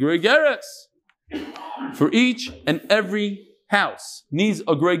need a gregeres. For each and every house needs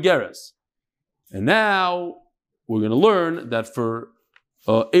a gregeres. And now we're going to learn that for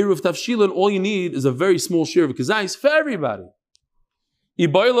Eruv Tavshilin, all you need is a very small share of kazayis for everybody.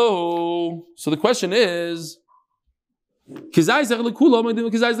 So the question is,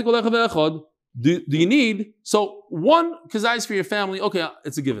 do you need, so 1 kazayis for your family, okay,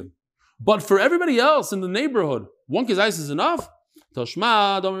 it's a given. But for everybody else in the neighborhood, 1 kazayis is enough? It doesn't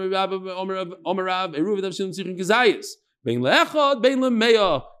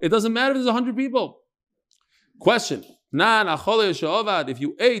matter if there's 100 people. Question. If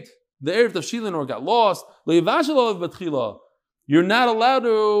you ate the Erev Tavshilin or got lost, you're not allowed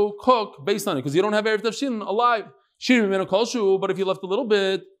to cook based on it because you don't have Erev Tavshilin alive. But if you left a little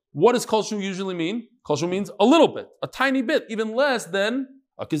bit, what does kolshu usually mean? Kolshu means a little bit, a tiny bit, even less than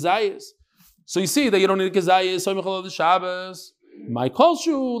a kazayis. So you see that you don't need a kazayis. My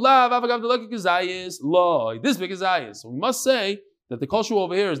kolshu lav avagav deleka kazayis lo. This big kazayis. So we must say that the kolshu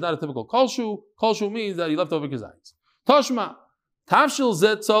over here is not a typical kolshu. Kolshu means that he left over kazayis. Toshma tafshil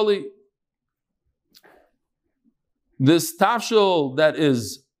zet tzoli. This tafshil that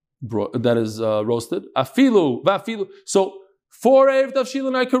is roasted. Afilu vafilu. So 4 Erev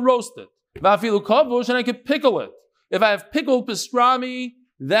Tavshilin I could roast it. Vafilu kavush and I could pickle it. If I have pickled pastrami,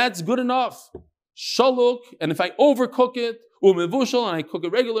 that's good enough. Shaluk, and if I overcook it, umevushal, and I cook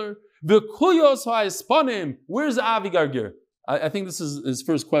it regular. V'kuyos ha'espanim. Where's Avi Gargir? I think this is his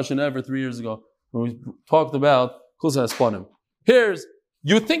first question ever 3 years ago when we talked about kulos ha'espanim. Here's,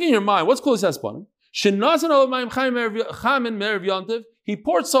 you think in your mind, what's kulos ha'espanim? He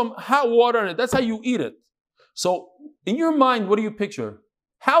poured some hot water on it. That's how you eat it. So, in your mind, what do you picture?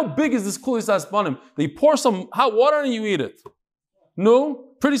 How big is this kulis haspanim? They pour some hot water and you eat it. No?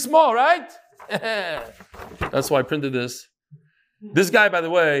 Pretty small, right? That's why I printed this. This guy, by the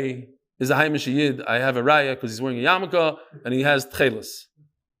way, is a Haimish Yid. I have a raya because he's wearing a yarmulke and he has tchelis.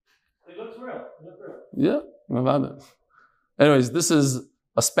 It looks real. Yeah. Anyways, this is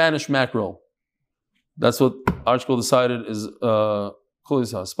a Spanish mackerel. That's what ArtScroll decided is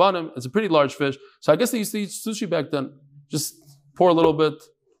kulis haspanim. It's a pretty large fish. So I guess they used to eat sushi back then. Just pour a little bit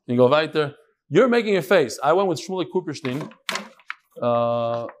and go weiter. You're making a face. I went with Shmulik Kuperstein.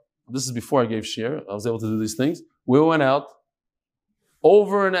 This is before I gave shir. I was able to do these things. We went out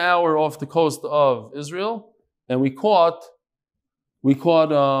over an hour off the coast of Israel, and we caught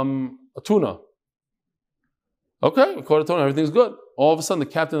a tuna. Okay, we caught a tuna. Everything's good. All of a sudden, the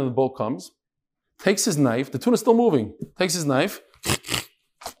captain of the boat comes, takes his knife. The tuna's still moving. Takes his knife.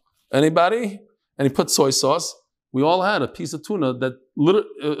 Anybody? And he put soy sauce. We all had a piece of tuna that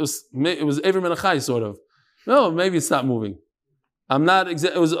it was Ever Menachai sort of. No, maybe it's not moving. I'm not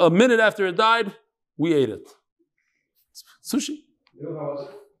exact. It was a minute after it died. We ate it. It's sushi.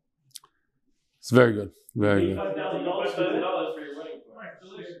 It's very good. Very good.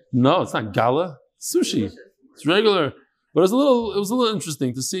 No, it's not gala. It's sushi. It's regular. But it was a little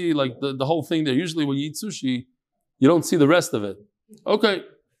interesting to see like the whole thing there. Usually when you eat sushi, you don't see the rest of it. Okay.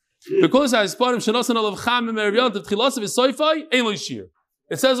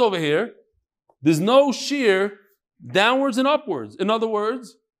 It says over here, there's no shear downwards and upwards. In other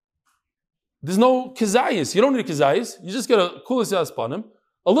words, there's no kazayis. You don't need a kazayis. You just get a kulis haspanim,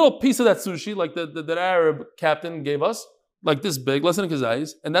 a little piece of that sushi, like that Arab captain gave us, like this big, less than a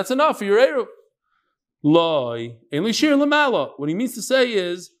kazayis, and that's enough for your eruv. Loi, ainli shear lamala. What he means to say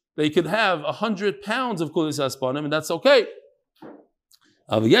is that you could have 100 pounds of kulis haspanim, and that's okay.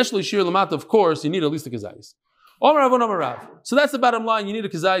 Of course, you need at least a kazayis. So that's the bottom line. You need a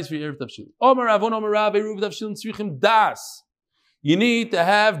kazayis for your eruv tavshilin. Das. You need to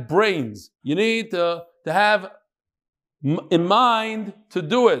have brains. You need to have in mind to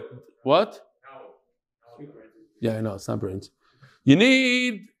do it. What? Yeah, I know it's not brains. You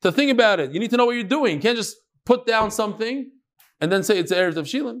need to think about it. You need to know what you're doing. You can't just put down something and then say it's erev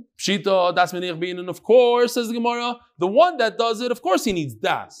tavshilin. Pshita das menich bin, and of course, says the Gemara, the one that does it, of course, he needs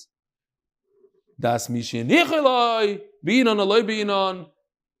das. Das mishin nicheloi binon aloi binon.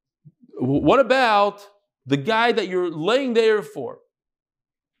 What about the guy that you're laying there for?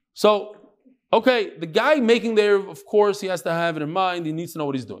 So, okay, the guy making there, of course, he has to have it in mind. He needs to know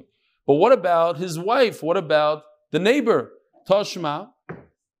what he's doing. But what about his wife? What about the neighbor? Toshma.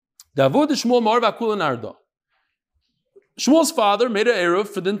 Shmuel's father made an Eruv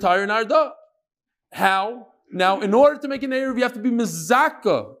for the entire Narda. How? Now, in order to make an Eruv, you have to be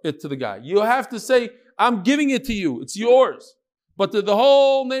mezaka it to the guy. You have to say, I'm giving it to you. It's yours. But to the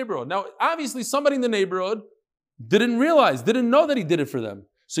whole neighborhood. Now, obviously, somebody in the neighborhood didn't know that he did it for them.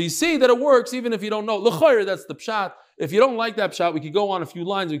 So you see that it works even if you don't know. L'chayr, that's the pshat. If you don't like that pshat, we could go on a few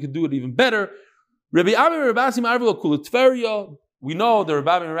lines. We could do it even better. Rabbi Abi Rabasi Ma'arvil Kula Tveria. We know that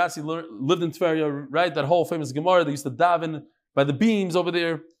Rabbi and Rabasi lived in Tveria, right? That whole famous Gemara. They used to daven by the beams over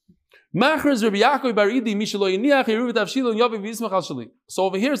there. So over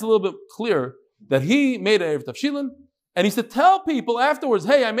here it's a little bit clear that he made a Erev Tavshilin, and he used to tell people afterwards,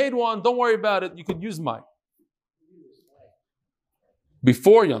 hey, I made one, don't worry about it, you could use mine.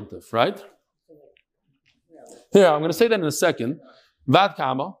 Before Yom Tov, right? Here, I'm going to say that in a second. Vad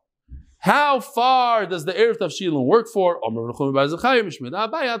Kama. How far does the Erev Tavshilin work for?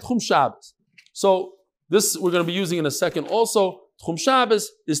 So this we're going to be using in a second also. Tchum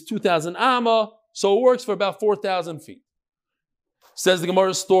Shabbos is 2,000 Amma, so it works for about 4,000 feet. Says the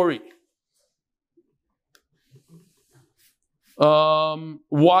Gemara's story.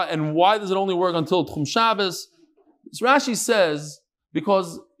 Why does it only work until Tchum Shabbos? So Rashi says,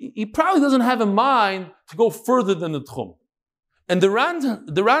 because he probably doesn't have in mind to go further than the Tchum. And the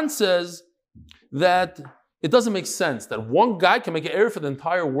Ran says that it doesn't make sense that one guy can make an error for the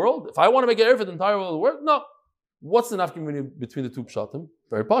entire world. If I want to make an error for the entire world, no. What's the nafka between the two pshatim?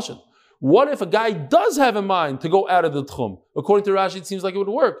 Very passion. What if a guy does have in mind to go out of the tchum? According to Rashi, it seems like it would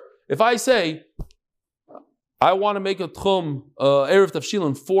work. If I say, I want to make a tchum, Erev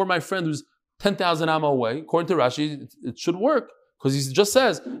Tavshilin for my friend who's 10,000 amma away, according to Rashi, it should work. Because he just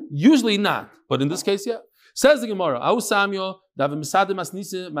says, usually not. But in this case, yeah. Says the Gemara,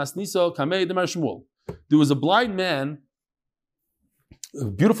 there was a blind man, a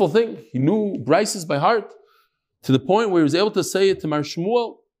beautiful thing. He knew Brises by heart, to the point where he was able to say it to Mar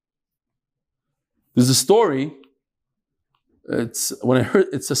Shmuel. There's a story.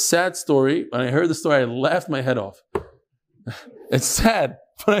 It's a sad story. When I heard the story, I laughed my head off. It's sad,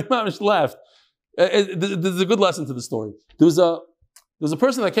 but I just laughed. There's a good lesson to the story. There was a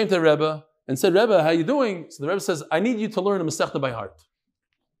person that came to the Rebbe and said, Rebbe, how you doing? So the Rebbe says, I need you to learn a Masechta by heart.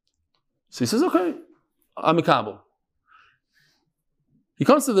 So he says, okay, I'm a Kabul. He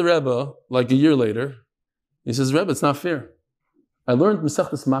comes to the Rebbe like a year later. He says, Rebbe, it's not fair. I learned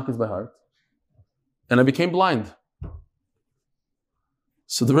Masechtas Makos by heart, and I became blind.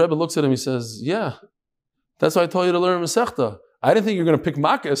 So the Rebbe looks at him, he says, yeah, that's why I told you to learn Masechta. I didn't think you were going to pick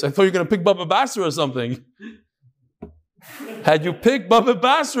Makos. I thought you were going to pick Baba Basra or something. Had you picked Baba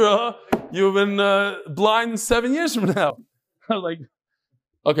Basra, you've been blind 7 years from now. I was like,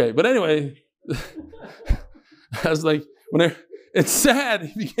 okay, but anyway, I was like, it's sad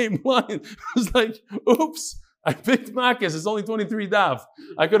he became blind. I was like, oops, I picked Makos. It's only 23 daf.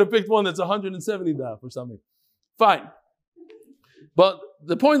 I could have picked one that's 170 daf or something. Fine. But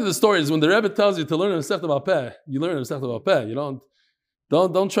the point of the story is when the Rebbe tells you to learn a Masechta Ba'al Peh, you learn a Masechta Ba'al Peh. You don't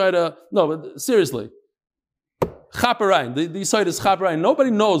try to, no, but seriously. Chaparayin, the site is Chaparayin.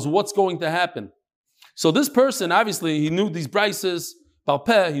 Nobody knows what's going to happen. So this person, obviously, he knew these Brises, Ba'al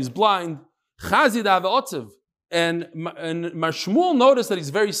Peh, he's blind. Chazid Ave'otzev. And Mar Shmuel noticed that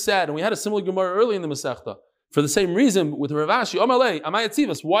he's very sad. And we had a similar Gemara early in the Masechta. For the same reason with Rav Ashi, Omalei, Amay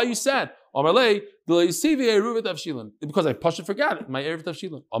Atzivas, why are you sad? Omalei, because I pushed forgot it, my Erev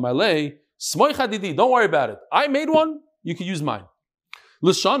Tavshilin. Omalei, Smoy Chadidi, don't worry about it. I made one, you can use mine.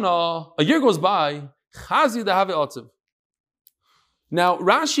 Lishana, a year goes by, Chazi Dahave Otzev. Now,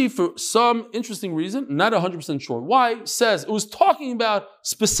 Rashi, for some interesting reason, not 100% sure why, says it was talking about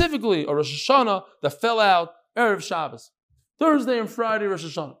specifically a Rosh Hashanah that fell out Erev Shabbos. Thursday and Friday, Rosh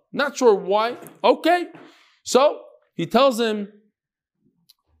Hashanah. Not sure why. Okay. So, he tells him,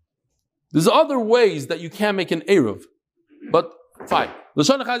 there's other ways that you can make an Eruv. But, fine. Now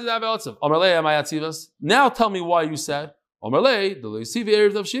tell me why you said, I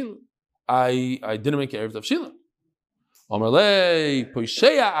didn't make an Erev Tavshilin.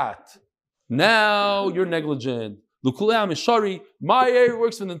 Now you're negligent. My Erev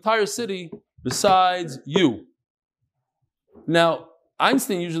works for the entire city besides you. Now,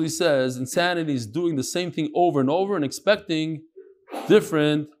 Einstein usually says insanity is doing the same thing over and over and expecting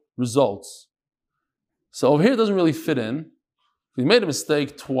different results. So over here it doesn't really fit in. He made a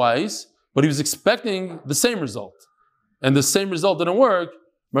mistake twice, but he was expecting the same result. And the same result didn't work.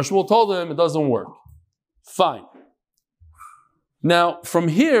 Mar Shmuel told him it doesn't work. Fine. Now, from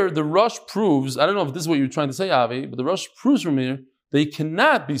here, the Rosh proves, I don't know if this is what you're trying to say, Avi, but the Rosh proves from here that you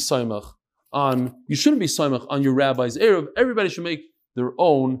cannot be Saimach on, you shouldn't be Saimach on your rabbi's Eruv. Everybody should make their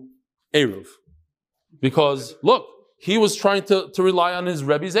own Eruv. Because, look, he was trying to rely on his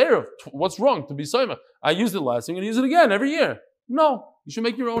Rebbe's Erev. What's wrong to be Soimach? I used it last year, I'm going to use it again every year. No, you should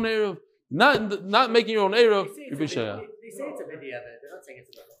make your own Erev. Not making your own Erev. They say it's a video, but they're not saying it's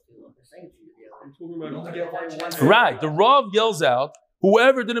a video. They're saying it's a video. Right. The Rav yells out,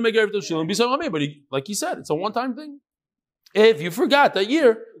 whoever didn't make Erev Tavshilin, be Soimach. But like he said, it's a one-time thing. If you forgot that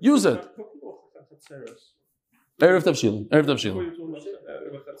year, use it. Erev Tavshilin. Erev Tavshilin.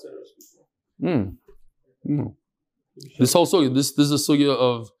 This whole sugya, this is a sugya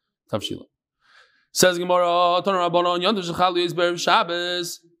of Tavshilin. Says Gemara, Tana Rabbanon, Yontav Shechali is Be'erev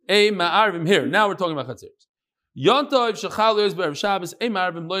Shabbos, Ei Ma'arvim. Here, now we're talking about Chatzeros. Yontav Shechali is Be'erev Shabbos, Ei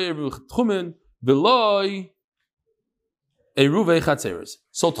Ma'arvim Lo Yeru Tchumen, V'Lo Eruvei Chatzeros.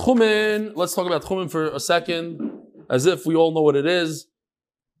 So Tchumen, let's talk about Tchumen for a second, as if we all know what it is.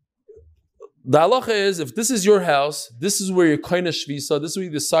 The halacha is, if this is your house, this is where you're kind of shvisa, this is where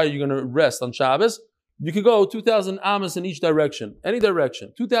you decide you're going to rest on Shabbos, you can go 2,000 amas in each direction, any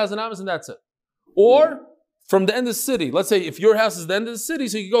direction, 2,000 amas and that's it. Or from the end of the city, let's say if your house is the end of the city,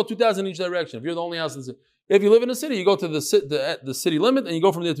 so you can go 2,000 in each direction. If you're the only house in the city, if you live in a city, you go to the city limit and you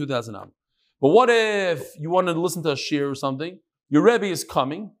go from there 2,000 amas. But what if you wanted to listen to a shir or something? Your Rebbe is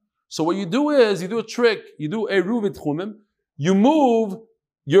coming, so what you do is you do a trick, you do a ruvit chumim, you move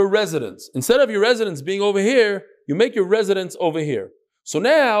your residence. Instead of your residence being over here, you make your residence over here. So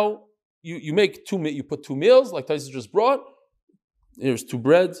now you put 2 meals, like Tyson just brought. Here's 2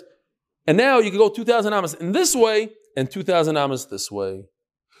 breads. And now you can go 2,000 amas in this way and 2,000 amas this way.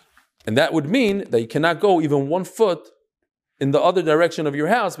 And that would mean that you cannot go even 1 foot in the other direction of your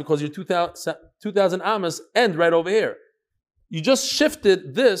house because your 2,000 amas end right over here. You just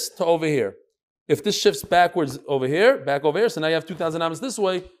shifted this to over here. If this shifts backwards over here, back over here, so now you have 2,000 amas this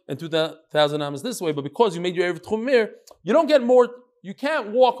way and 2,000 amas this way, but because you made your Erev Tchum here, you don't get more, you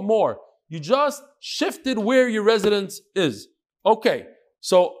can't walk more. You just shifted where your residence is. Okay,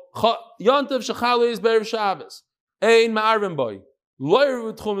 so Yontav Shechalu is Be'erev Shabbos. Ein Ma'arvim Boy. Lo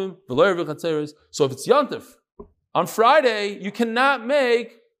Erev Tchumim, V'lo Erev Chatzeros. So if it's Yontav, on Friday, you cannot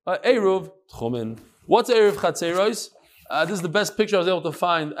make Erev Tchumin. What's Erev Chatzeros? This is the best picture I was able to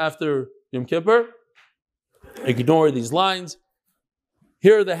find after Yom Kippur. Ignore these lines.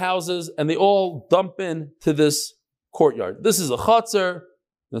 Here are the houses, and they all dump in to this courtyard. This is a Chatzer,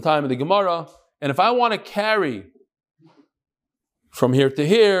 in the time of the Gemara. And if I want to carry from here to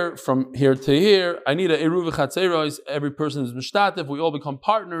here, from here to here, I need a Eruv Chatzeros. Every person is Mishtatif. We all become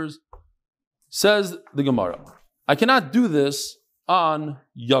partners. Says the Gemara. I cannot do this on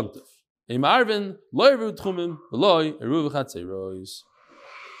Yom Tov. Marvin, loy eruv tchumim, loy eruv chatzeros.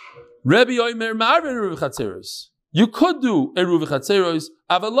 Rebbe Omer Marvin eruv chatzeros. You could do eruv chatzeros,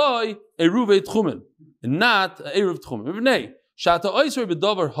 avaloy eruv tchumim, not eruv tchumim. Nay, shata oiser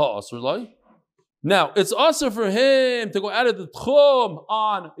bedavar ha'asur loy. Now it's also for him to go out of the tchum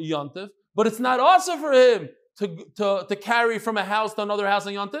on Yom Tov, but it's not also for him to carry from a house to another house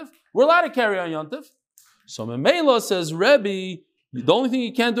on Yom Tov. We're allowed to carry on Yom Tov. So Memela says Rebbe, the only thing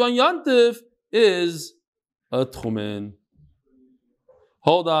you can't do on Yom Tov is a tchumen.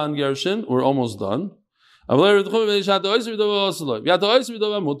 Hold on, Gershon. We're almost done. Itmar,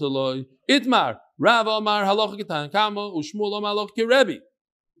 Rav Omar, halacha ketan kamo, u'Shmuel Omar halacha keRebbe.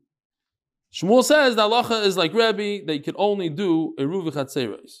 Shmuel says the halacha is like Rebbe, that you can only do eruv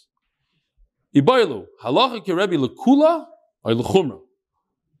chatzeros. Ibaylu, halacha keRebbe lekula or lechumra.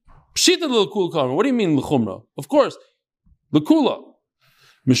 Pshita lekula. What do you mean lechumra? Of course. L'kula.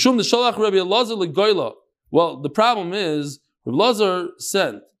 Mishum the shalach Rabbi Elazar legoyla. Well, the problem is Rabbi Elazar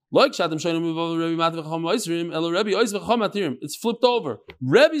sent. It's flipped over.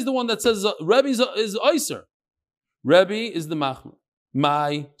 Rebbe is the one that says Rebbe is Oyser. Rebbe is the Machmer.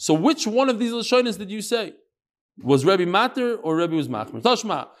 So which one of these Lashonis did you say? Was Rebbe Mater or Rebbe was Machmer?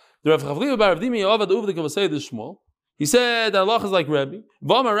 Tashma. The Rav Chavliva bar Avdimi Yovad Uvdik of Asay the Shmuel. He said that Allah is like Rebbe.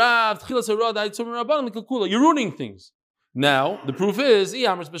 You're ruining things. Now, the proof is, if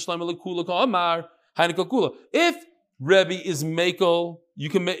Rebbe is Mekel, you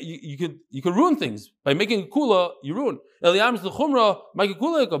can ruin things. By making a kula, you ruin. But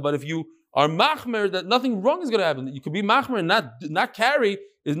if you are machmer, that nothing wrong is going to happen. You could be machmer and not carry,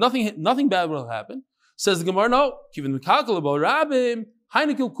 is nothing bad will happen. Says the Gemara, no.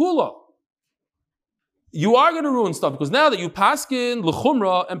 You are going to ruin stuff, because now that you paskin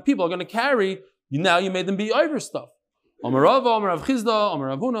l'chumra and people are going to carry, now you made them be over stuff. Amarav, Amarav Chizda,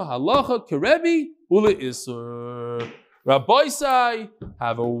 Amarav Huna, halacha keRebbe ule isur. Rabbi Sai,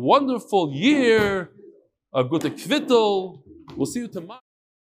 have a wonderful year, a good kvittel. We'll see you tomorrow.